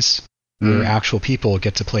movies where actual people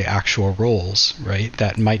get to play actual roles, right?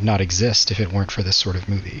 That might not exist if it weren't for this sort of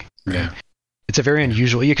movie. Right? Yeah. It's a very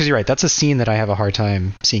unusual, because you're right, that's a scene that I have a hard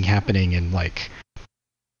time seeing happening in like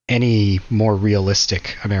any more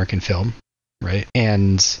realistic American film, right?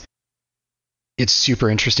 And it's super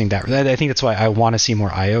interesting that I think that's why I want to see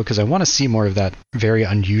more Io, because I want to see more of that very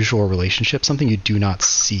unusual relationship, something you do not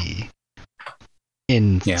see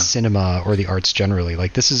in cinema or the arts generally.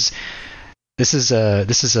 Like this is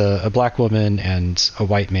a Black woman and a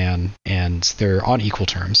white man, and they're on equal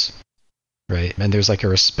terms, right? And there's like a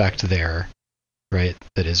respect there, right,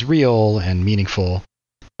 that is real and meaningful,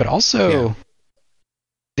 but also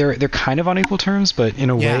they're kind of on equal terms, but in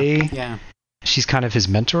a way she's kind of his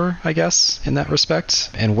mentor, I guess, in that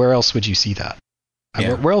respect. And where else would you see that?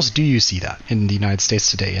 Where else do you see that in the United States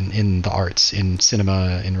today, in the arts, in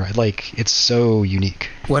cinema, like it's so unique.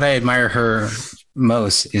 What I admire her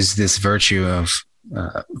most is this virtue of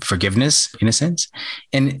forgiveness, in a sense.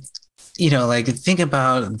 And, you know, like think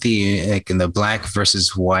about the Black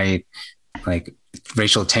versus white, like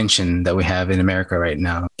racial tension that we have in America right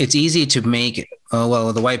now. It's easy to make, oh,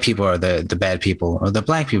 well, the white people are the bad people, or the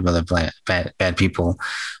black people are the bad people.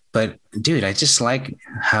 But dude, I just like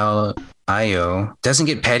how Io doesn't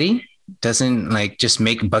get petty, doesn't like just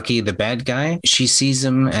make Bucky the bad guy. She sees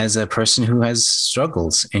him as a person who has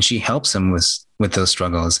struggles, and she helps him with those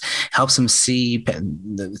struggles, helps him see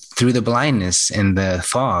through the blindness and the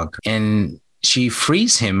fog, and she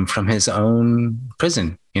frees him from his own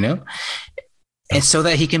prison, you know? And so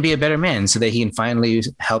that he can be a better man, so that he can finally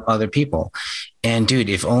help other people. And dude,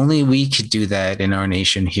 if only we could do that in our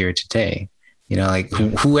nation here today, you know, like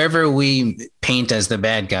whoever we paint as the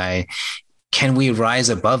bad guy, can we rise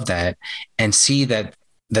above that and see that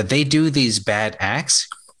they do these bad acts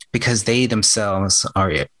because they themselves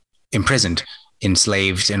are imprisoned,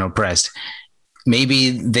 enslaved, and oppressed?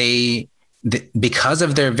 Maybe because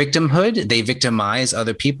of their victimhood, they victimize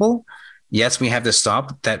other people. Yes, we have to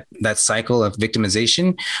stop that cycle of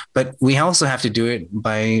victimization, but we also have to do it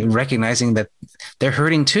by recognizing that they're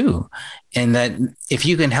hurting too. And that if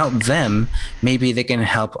you can help them, maybe they can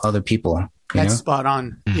help other people. That's spot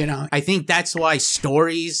on. You know, I think that's why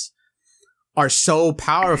stories are so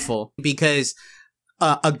powerful, because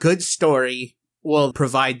a good story will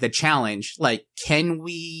provide the challenge. Like, can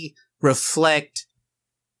we reflect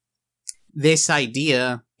this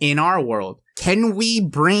idea in our world? Can we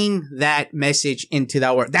bring that message into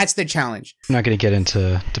that world? That's the challenge. I'm not going to get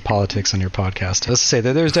into politics on your podcast. Let's say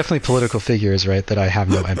that there's definitely political figures, right, that I have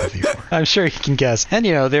no empathy for. I'm sure you can guess. And,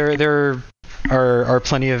 you know, there are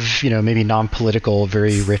plenty of, you know, maybe non-political,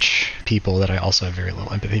 very rich people that I also have very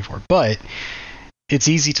little empathy for. But it's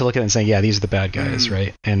easy to look at it and say, yeah, these are the bad guys,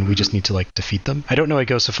 right? And we just need to, like, defeat them. I don't know I'd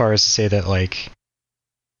go so far as to say that, like,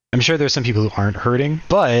 I'm sure there's some people who aren't hurting,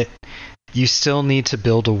 but you still need to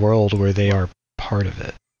build a world where they are part of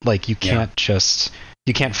it. Like, you can't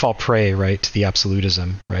you can't fall prey, right, to the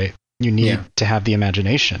absolutism, right? You need to have the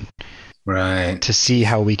imagination, right, to see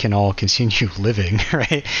how we can all continue living,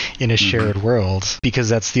 right, in a shared world, because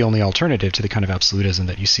that's the only alternative to the kind of absolutism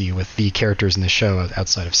that you see with the characters in the show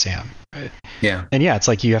outside of Sam, right? Yeah. And yeah, it's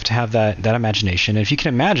like you have to have that imagination, and if you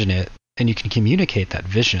can imagine it, and you can communicate that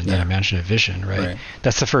vision, that imaginative vision, right?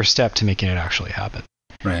 That's the first step to making it actually happen.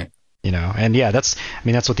 Right. You know, and yeah, that's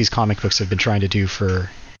what these comic books have been trying to do for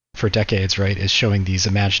decades, right? Is showing these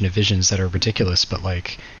imaginative visions that are ridiculous, but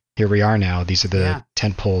like, here we are now. These are the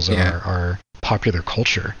tent poles of our popular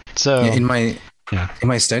culture. So in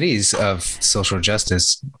my studies of social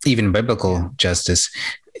justice, even biblical justice,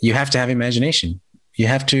 you have to have imagination. You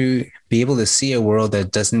have to be able to see a world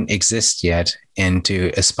that doesn't exist yet and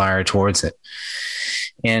to aspire towards it.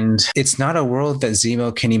 And it's not a world that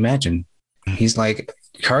Zemo can imagine. He's like,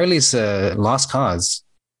 Carly's a lost cause.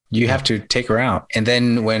 You have to take her out. And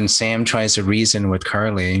then when Sam tries to reason with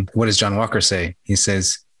Carly, what does John Walker say? He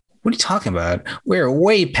says, what are you talking about? We're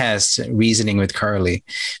way past reasoning with Carly,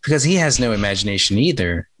 because he has no imagination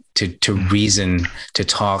either to reason, to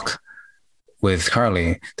talk with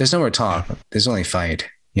Carly. There's no more talk. There's only fight,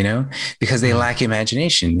 you know, because they lack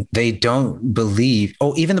imagination. They don't believe.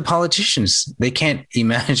 Oh, even the politicians, they can't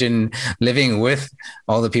imagine living with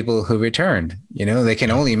all the people who returned. You know, they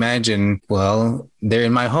can only imagine, well, they're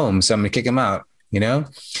in my home, so I'm going to kick them out, you know?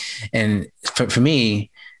 And for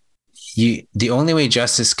me, the only way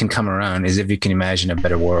justice can come around is if you can imagine a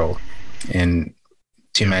better world, and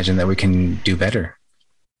to imagine that we can do better.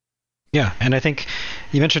 Yeah, and I think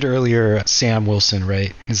you mentioned earlier Sam Wilson,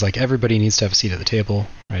 right? He's like, everybody needs to have a seat at the table,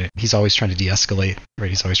 right? He's always trying to de-escalate, right?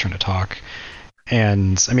 He's always trying to talk.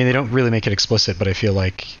 And I mean, they don't really make it explicit, but I feel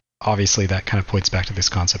like obviously that kind of points back to this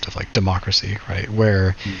concept of like democracy, right?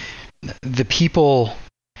 Where the people,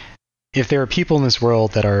 if there are people in this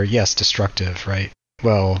world that are, yes, destructive, right?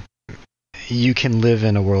 Well, you can live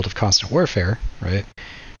in a world of constant warfare, right?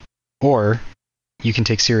 Or you can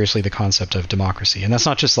take seriously the concept of democracy. And that's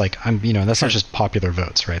not just like, that's not just popular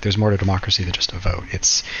votes, right? There's more to democracy than just a vote.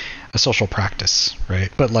 It's a social practice,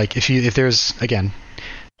 right? But like, if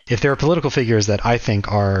there are political figures that I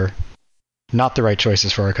think are not the right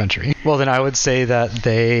choices for our country, well, then I would say that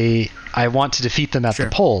I want to defeat them at the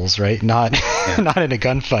polls, right? Not not in a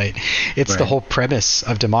gunfight. It's the whole premise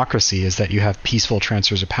of democracy is that you have peaceful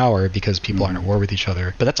transfers of power because people aren't at war with each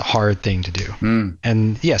other. But that's a hard thing to do.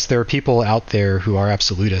 And yes, there are people out there who are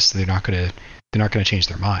absolutists. They're not going to change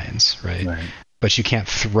their minds, right? But you can't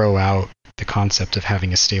throw out the concept of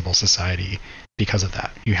having a stable society because of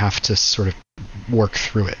that. You have to sort of work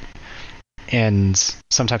through it. And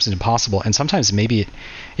sometimes it's impossible, and sometimes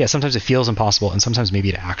sometimes it feels impossible, and sometimes maybe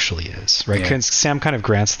it actually is, right? Because Sam kind of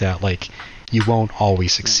grants that, like, you won't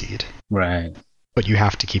always succeed, right? But you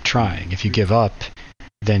have to keep trying. If you give up,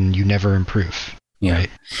 then you never improve. Yeah. Right?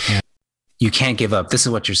 And You can't give up. This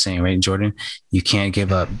is what you're saying, right, Jordan? You can't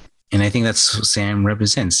give up. And I think that's what Sam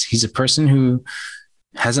represents. He's a person who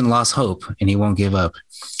hasn't lost hope and he won't give up.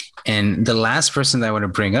 And the last person that I want to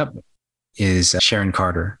bring up is Sharon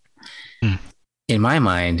Carter. In my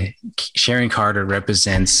mind, Sharon Carter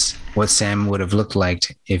represents what Sam would have looked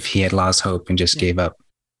like if he had lost hope and just gave up.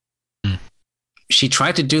 She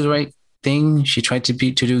tried to do the right thing. She tried to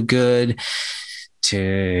do good,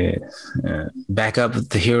 to back up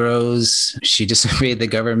the heroes. She disobeyed the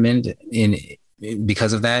government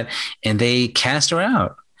because of that, and they cast her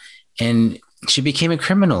out. And she became a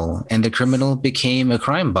criminal, and the criminal became a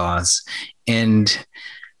crime boss. And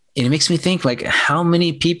it makes me think, like, how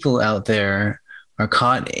many people out there are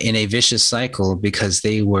caught in a vicious cycle because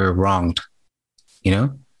they were wronged, you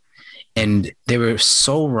know? And they were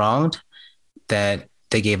so wronged that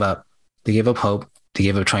they gave up. They gave up hope. They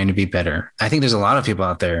gave up trying to be better. I think there's a lot of people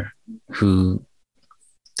out there who,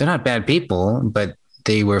 they're not bad people, but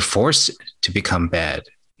they were forced to become bad,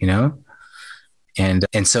 you know? And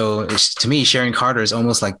so to me, Sharon Carter is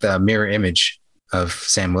almost like the mirror image of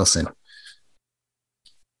Sam Wilson.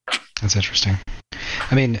 That's interesting.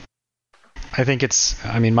 I mean, I think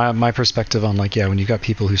my perspective on, like, yeah, when you've got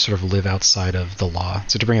people who sort of live outside of the law.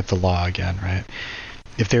 So to bring up the law again, right?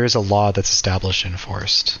 If there is a law that's established and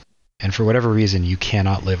enforced, and for whatever reason you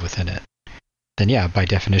cannot live within it, then yeah, by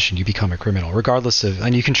definition, you become a criminal, regardless of,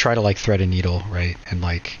 and you can try to like thread a needle, right? And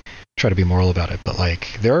like try to be moral about it. But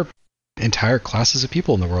like, there are entire classes of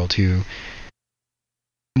people in the world who,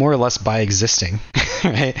 more or less by existing,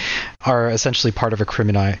 right, are essentially part of a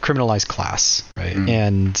criminalized class, right?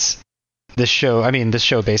 And this show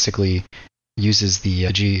basically uses the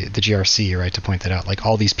GRC, right, to point that out. Like,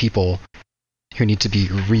 all these people who need to be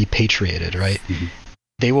repatriated, right?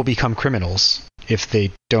 They will become criminals if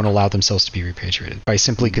they don't allow themselves to be repatriated. By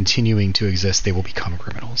simply continuing to exist, they will become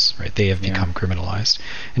criminals, right? They have become criminalized.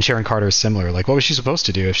 And Sharon Carter is similar. Like, what was she supposed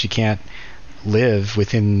to do if she can't live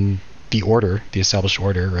within the order, the established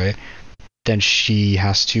order, right? Then she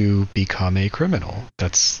has to become a criminal.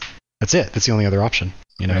 That's it. That's the only other option,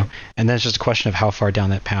 you know? Right. And then it's just a question of how far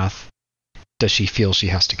down that path does she feel she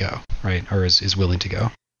has to go, right? Or is willing to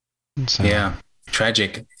go. So. Yeah.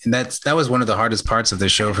 Tragic. And that was one of the hardest parts of the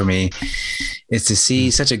show for me, is to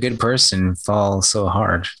see such a good person fall so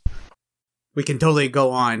hard. We can totally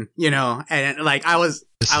go on, you know, and like I was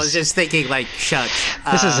just thinking, like, shucks.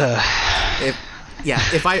 This is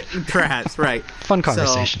if I perhaps right fun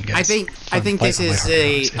conversation, so guys. I think this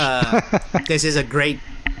is a great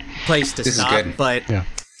place to stop. Is good. But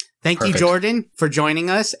thank you, Jordan, for joining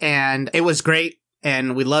us, and it was great,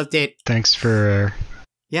 and we loved it. Thanks for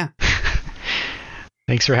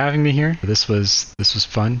Thanks for having me here. This was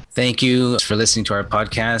fun. Thank you for listening to our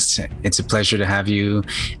podcast. It's a pleasure to have you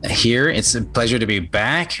here. It's a pleasure to be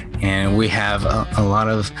back. And we have a lot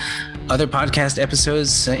of other podcast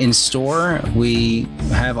episodes in store. We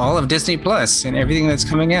have all of Disney Plus and everything that's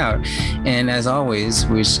coming out. And as always,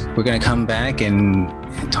 we're going to come back and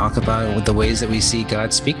talk about the ways that we see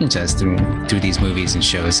God speaking to us through these movies and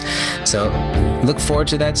shows. So look forward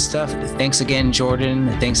to that stuff. Thanks again, Jordan.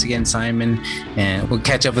 Thanks again, Simon. And we'll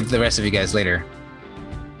catch up with the rest of you guys later.